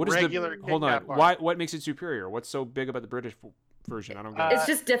superior What is regular the Kit hold on? Kat bar. What makes it superior? What's so big about the British version? I don't get it. It's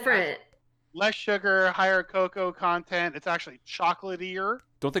just different. Less sugar, higher cocoa content. It's actually chocolatier.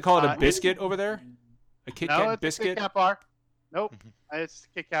 Don't they call it a it's- biscuit over there? A Kit No, Kat it's a biscuit? Kit Kat bar. Nope, it's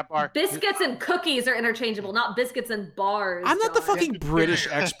a Kit Kat bar. Biscuits and cookies are interchangeable, not biscuits and bars. I'm not the John. fucking British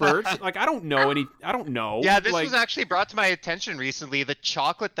expert. Like I don't know any. I don't know. Yeah, this like, was actually brought to my attention recently. The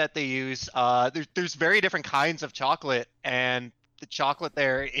chocolate that they use, there's very different kinds of chocolate, and the chocolate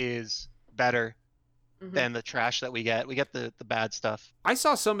there is better Mhm. than the trash that we get. We get the bad stuff. I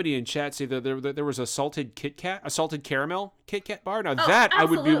saw somebody in chat say that there was a salted caramel Kit Kat bar. Now Oh, that I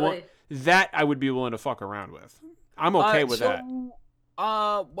would be absolutely. willing to fuck around with. I'm okay with that.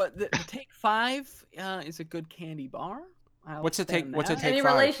 What the Take 5 is a good candy bar. I'll What's a stand Take- what's a that. Take Any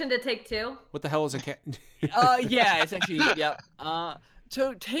 5? relation to Take Two? What the hell is a cat? Yeah, it's actually yep.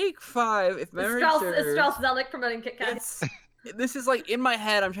 So Take 5, if memory Is serves, Strauss Zelnick promoting Kit Kat? this is like in my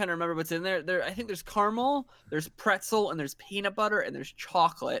head. I'm trying to remember what's in there. I think there's caramel, there's pretzel, and there's peanut butter, and there's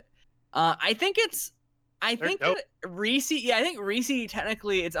chocolate. I think dope. that Reese. Yeah, I think Reese.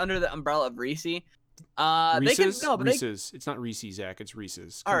 Technically, it's under the umbrella of Reese. Reese's? They can no, but they, Reese's. It's not Reese's, Zach. It's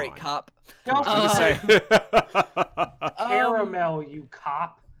Reese's. all Come right, on. cop. Don't I'm just Uh, saying. caramel, you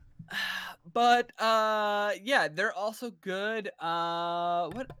cop. But yeah, they're also good.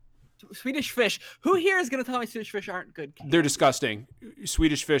 What Swedish Fish? Who here is gonna tell me Swedish Fish aren't good? They're disgusting.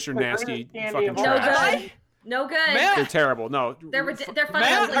 Swedish fish are The greatest nasty. candy Fucking of all No trash. good. No good. Man, They're terrible. No. They're Matt,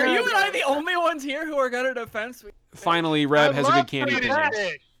 fundamentally are you good. and I the only ones here who are gonna defend Swedish? Finally, Reb I has a love good candy Swedish opinion.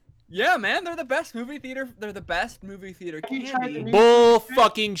 Fish. Yeah, man, they're the best movie theater. They're the best movie theater Have you tried the candy. new- Bull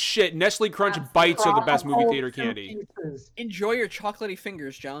fucking shit. Nestle Crunch Absolutely. Bites are the best movie Tropical theater fruit candy. pieces. Enjoy your chocolatey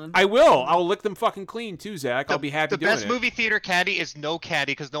fingers, John. I will. I'll lick them fucking clean too, Zach. I'll be happy The doing best it. movie theater candy is no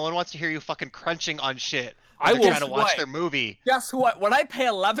candy because no one wants to hear you fucking crunching on shit. I They're will- trying to watch What? their movie. Guess what? When I pay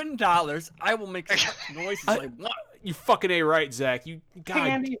 $11, I will make such noises like what? You fucking A right, Zach. You God.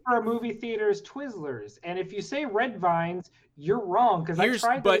 Candy for a movie theater is Twizzlers, and if you say Red Vines, you're wrong because I Here's-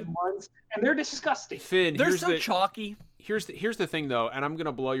 tried but- those ones and they're disgusting. Finn, They're here's so the chalky. here's the thing though, and I'm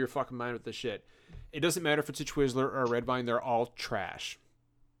gonna blow your fucking mind with this shit. It doesn't matter if it's a Twizzler or a Red Vine. They're all trash.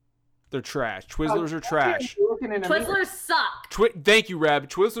 They're trash. Twizzlers are trash. You're looking in a mirror. Twizzlers suck. Thank you, Reb.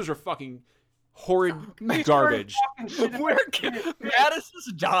 Twizzlers are fucking horrid You garbage. started talking shit We're about Mattis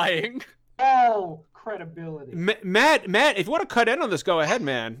is dying. all credibility. Matt, if you want to cut in on this, go ahead,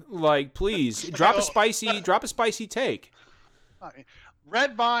 man. Like, please drop a spicy take.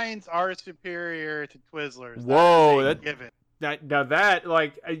 Red Vines are superior to Twizzlers. That Whoa, is a that- given. That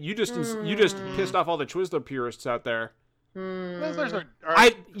like you just pissed off all the Twizzler purists out there. Twizzlers are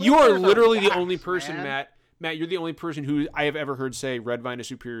You are Twizzlers literally the wax, only person, man. Matt. Matt, you're the only person who I have ever heard say Red Vine is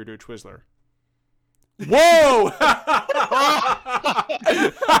superior to a Twizzler. Whoa!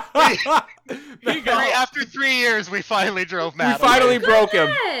 After 3 years, we finally drove We Matt. finally away. broke him.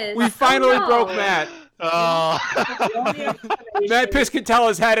 Goodness. We finally Oh, no. broke Matt. Oh. The only explanation Matt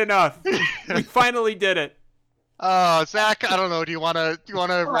Piscatella's had enough. We finally did it. Oh, Zach, I don't know. Do you wanna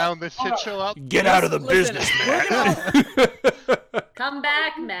round this shit show up? Get out of the Listen, business, we're Matt. Come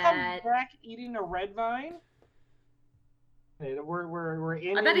back, Come Matt. back eating a Red Vine. We're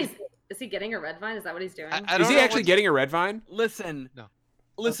in. I bet is he getting a red vine? Is that what he's doing? I Is don't he know actually what's- getting a Red Vine? Listen. No.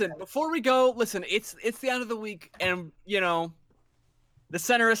 Listen, before we go, listen, it's the end of the week, and the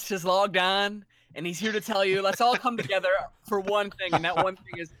centrist has logged on, and he's here to tell you, let's all come together for one thing, and that one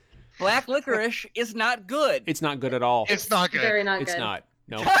thing is black licorice is not good. It's not good at all. It's not good. Very not It's good. not.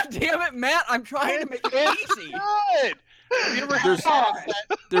 No. God damn it, Matt! I'm trying to make it easy. Good. Have you ever had There's-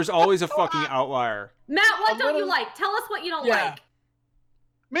 that? There's always a fucking outlier. Matt, what A don't you little- like? Tell us what you don't Yeah. like. I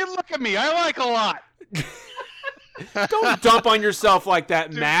mean, look at me. I like a lot. Don't dump on yourself like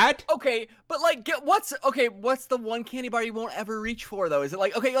that, Matt. Okay, but like, what's the one candy bar you won't ever reach for though? Is it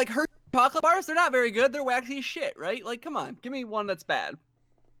like like her chocolate bars? They're not very good. They're waxy as shit, right? Like, come on, give me one that's bad.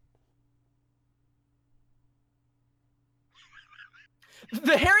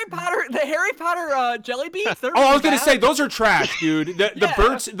 The Harry Potter jelly beans. They're Oh, I was really gonna say bad. those are trash, dude. The Yeah.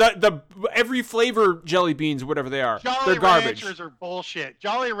 Burt's the every flavor jelly beans, whatever they are, Jolly they're garbage. Ranchers are bullshit.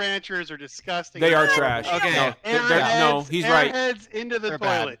 Jolly Ranchers are disgusting. They are They're trash. Okay. No, Airheads, no, he's right. Airheads into the They're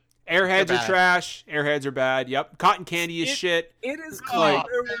bad. toilet. Airheads They're are bad. trash. Airheads are bad. Yep. Cotton candy is shit. It is Oh, clear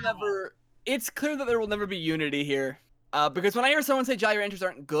there will never. It's clear that there will never be unity here. Because when I hear someone say Jolly Ranchers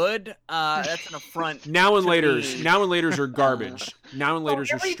aren't good, that's an affront. Now and to later's. me. Now and later's are garbage. Now and later's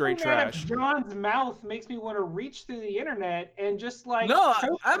are Everything straight out of trash. John's mouth makes me want to reach through the internet and just like. No,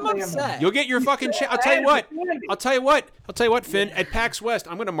 choke I'm slam him. upset. You'll get your fucking. I'll tell you what. I'll tell you what, Finn. At PAX West,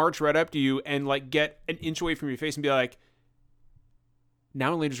 I'm gonna march right up to you and like get an inch away from your face and be like,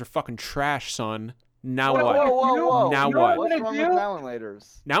 "Now and later's are fucking trash, son. Now Whoa, what? whoa, whoa, whoa. Now You know what? I'm What's gonna wrong do? with now and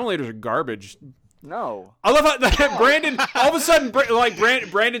later's? Now and later's are garbage." No. I love how Brandon. All of a sudden,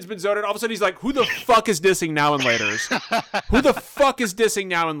 Brandon's been zoned. All of a sudden, he's like, "Who the fuck is dissing now and later's? Who the fuck is dissing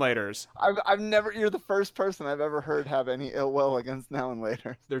now and later's? I've never. You're the first person I've ever heard have any ill will against now and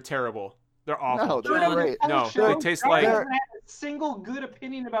later. They're terrible. They're awful. No, they're John, great. No, Show, they taste John like- doesn't have a single good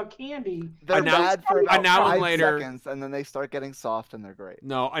opinion about candy. They're now- bad for about now and 5 later- seconds, and then they start getting soft, and they're great.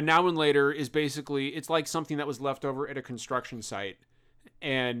 No, a now and later is basically it's like something that was left over at a construction site,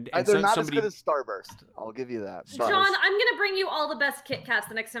 and They're not somebody. as good as Starburst. I'll give you that. John, I'm gonna bring you all the best Kit Kats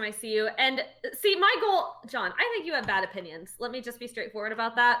the next time I see you. And see, my goal, John, I think you have bad opinions. Let me just be straightforward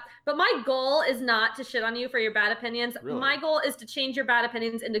about that. But my goal is not to shit on you for your bad opinions. Really? My goal is to change your bad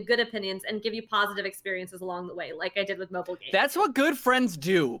opinions into good opinions and give you positive experiences along the way, like I did with mobile games. That's what good friends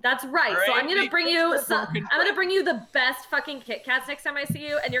do. That's right. So Alright, I'm gonna make bring this you a some, broken I'm gonna bring you the best fucking Kit Kats next time I see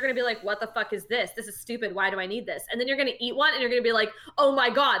you, and you're gonna be like, "What the fuck is this? This is stupid. Why do I need this?" And then you're gonna eat one, and you're gonna be like, "Oh my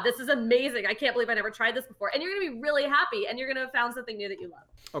god, this is amazing! I can't believe I never tried this before." And you're gonna be really happy, and you're gonna have found something new that you love.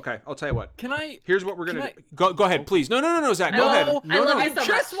 Okay, I'll tell you what. Can I? Here's what we're gonna Can do. Go ahead, please. No, Zach. Go No, ahead. I No, love no. you so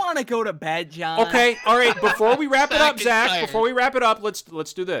just much. want to go to bed, John. Okay, all right. Before we wrap it Zach up, is Zach. tired. Before we wrap it up, let's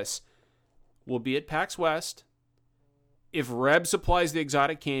do this. We'll be at PAX West. If Reb supplies the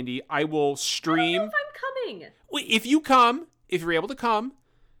exotic candy, I will I don't know stream. if I'm coming. If you come, if you're able to come,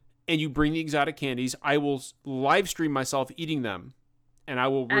 and you bring the exotic candies, I will live stream myself eating them, and I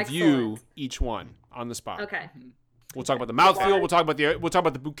will review Excellent. each one on the spot. Okay. We'll talk about the mouthfeel. We'll talk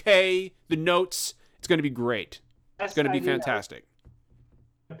about the bouquet, the notes. It's going to be great. It's going to be fantastic.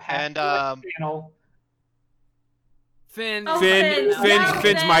 And, Channel. Finn. Oh, Finn's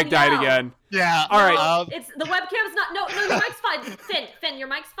Finn, mic died no. again. yeah. All right. It's the webcam's not. No, your mic's fine. Finn, your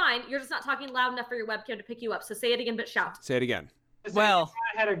mic's fine. You're just not talking loud enough for your webcam to pick you up. So say it again, but shout. Say it again. Well,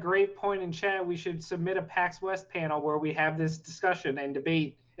 I had a great point in chat. We should submit a PAX West panel where we have this discussion and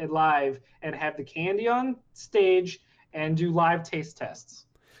debate it live, and have the candy on stage and do live taste tests.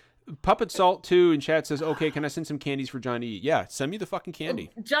 Puppet Salt 2 in chat says, "Okay, can I send some candies for John to eat?" Yeah, send me the fucking candy.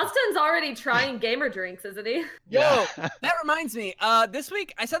 Justin's already trying gamer drinks, isn't he? yo, that reminds me. This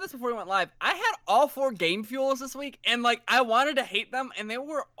week I said this before we went live. I had all 4 Game Fuels this week, and like I wanted to hate them, and they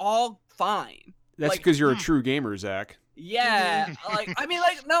were all fine. That's like, because you're a true gamer, Zach. Yeah, like I mean,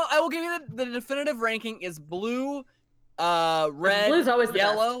 like no, I will give you the definitive ranking is blue, red, Blue's always the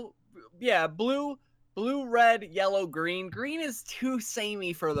yellow. Yeah, blue, red, yellow, green. Green is too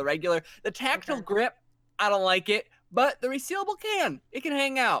samey for the regular. The tactile Okay. grip, I don't like it, but the resealable it can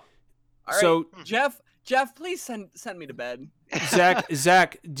hang out. All right, So- Jeff, please send me to bed.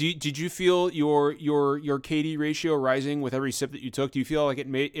 Zach, did you feel your KD ratio rising with every sip that you took? Do you feel like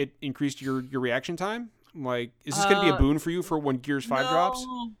it increased your reaction time? Like, is this gonna be a boon for you for when Gears 5 drops?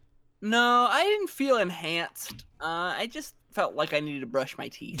 No, I didn't feel enhanced. I just felt like I needed to brush my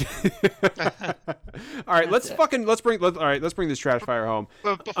teeth. All right, That's let's bring this trash fire home.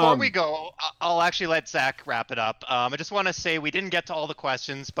 But before we Um, go, I'll actually let Zach wrap it up. I just want to say we didn't get to all the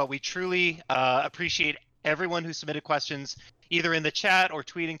questions, but we truly appreciate everyone who submitted questions, either in the chat or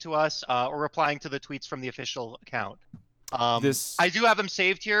tweeting to us, or replying to the tweets from the official account. This I do have them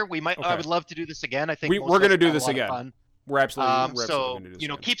saved here. I Okay. would love to do this again. I think we're most of us gonna do had a this lot of again. fun. We're absolutely. We're So, absolutely gonna do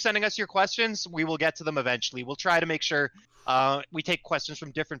this. keep sending us your questions. We will get to them eventually. We'll try to make sure we take questions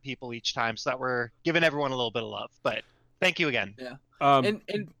from different people each time so that we're giving everyone a little bit of love. But thank you again. Yeah. And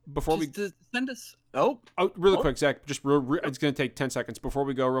And before we just to send us. really quick, Zach, just it's going to take 10 seconds before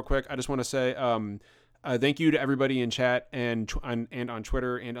we go. Real quick, I just want to say thank you to everybody in chat and on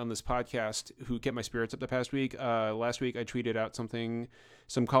Twitter and on this podcast who kept my spirits up the past week. Last week I tweeted out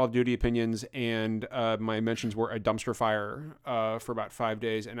some Call of Duty opinions, and my mentions were a dumpster fire for about 5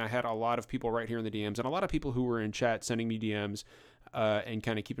 days, and I had a lot of people right here in the DMs and a lot of people who were in chat sending me DMs and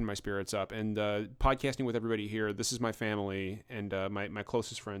kind of keeping my spirits up. And podcasting with everybody here, this is my family and my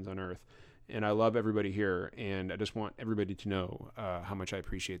closest friends on earth. And I love everybody here, and I just want everybody to know how much I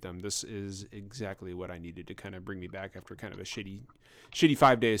appreciate them. This is exactly what I needed to kind of bring me back after kind of a shitty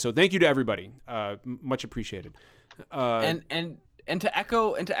 5 days. So thank you to everybody. Much appreciated. And to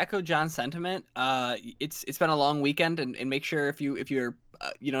echo John's sentiment, it's been a long weekend, and make sure if you're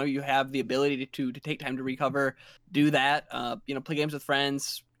you have the ability to take time to recover, do that. Play games with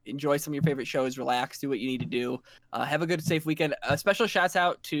friends. Enjoy some of your favorite shows, relax, do what you need to do. Have a good, safe weekend. Special shouts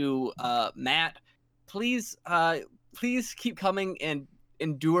out to Matt. Please keep coming and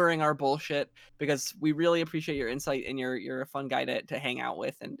enduring our bullshit, because we really appreciate your insight, and you're a fun guy to hang out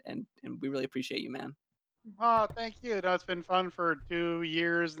with, and we really appreciate you, man. Oh, thank you. No, it's been fun for 2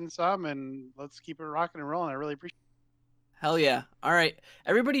 years and some, and let's keep it rocking and rolling. I really appreciate it. Hell yeah. All right.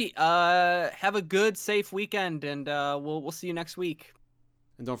 Everybody, have a good, safe weekend, and we'll see you next week.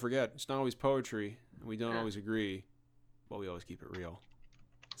 And don't forget, it's not always poetry, and we don't always agree, but we always keep it real.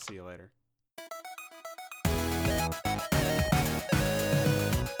 See you later.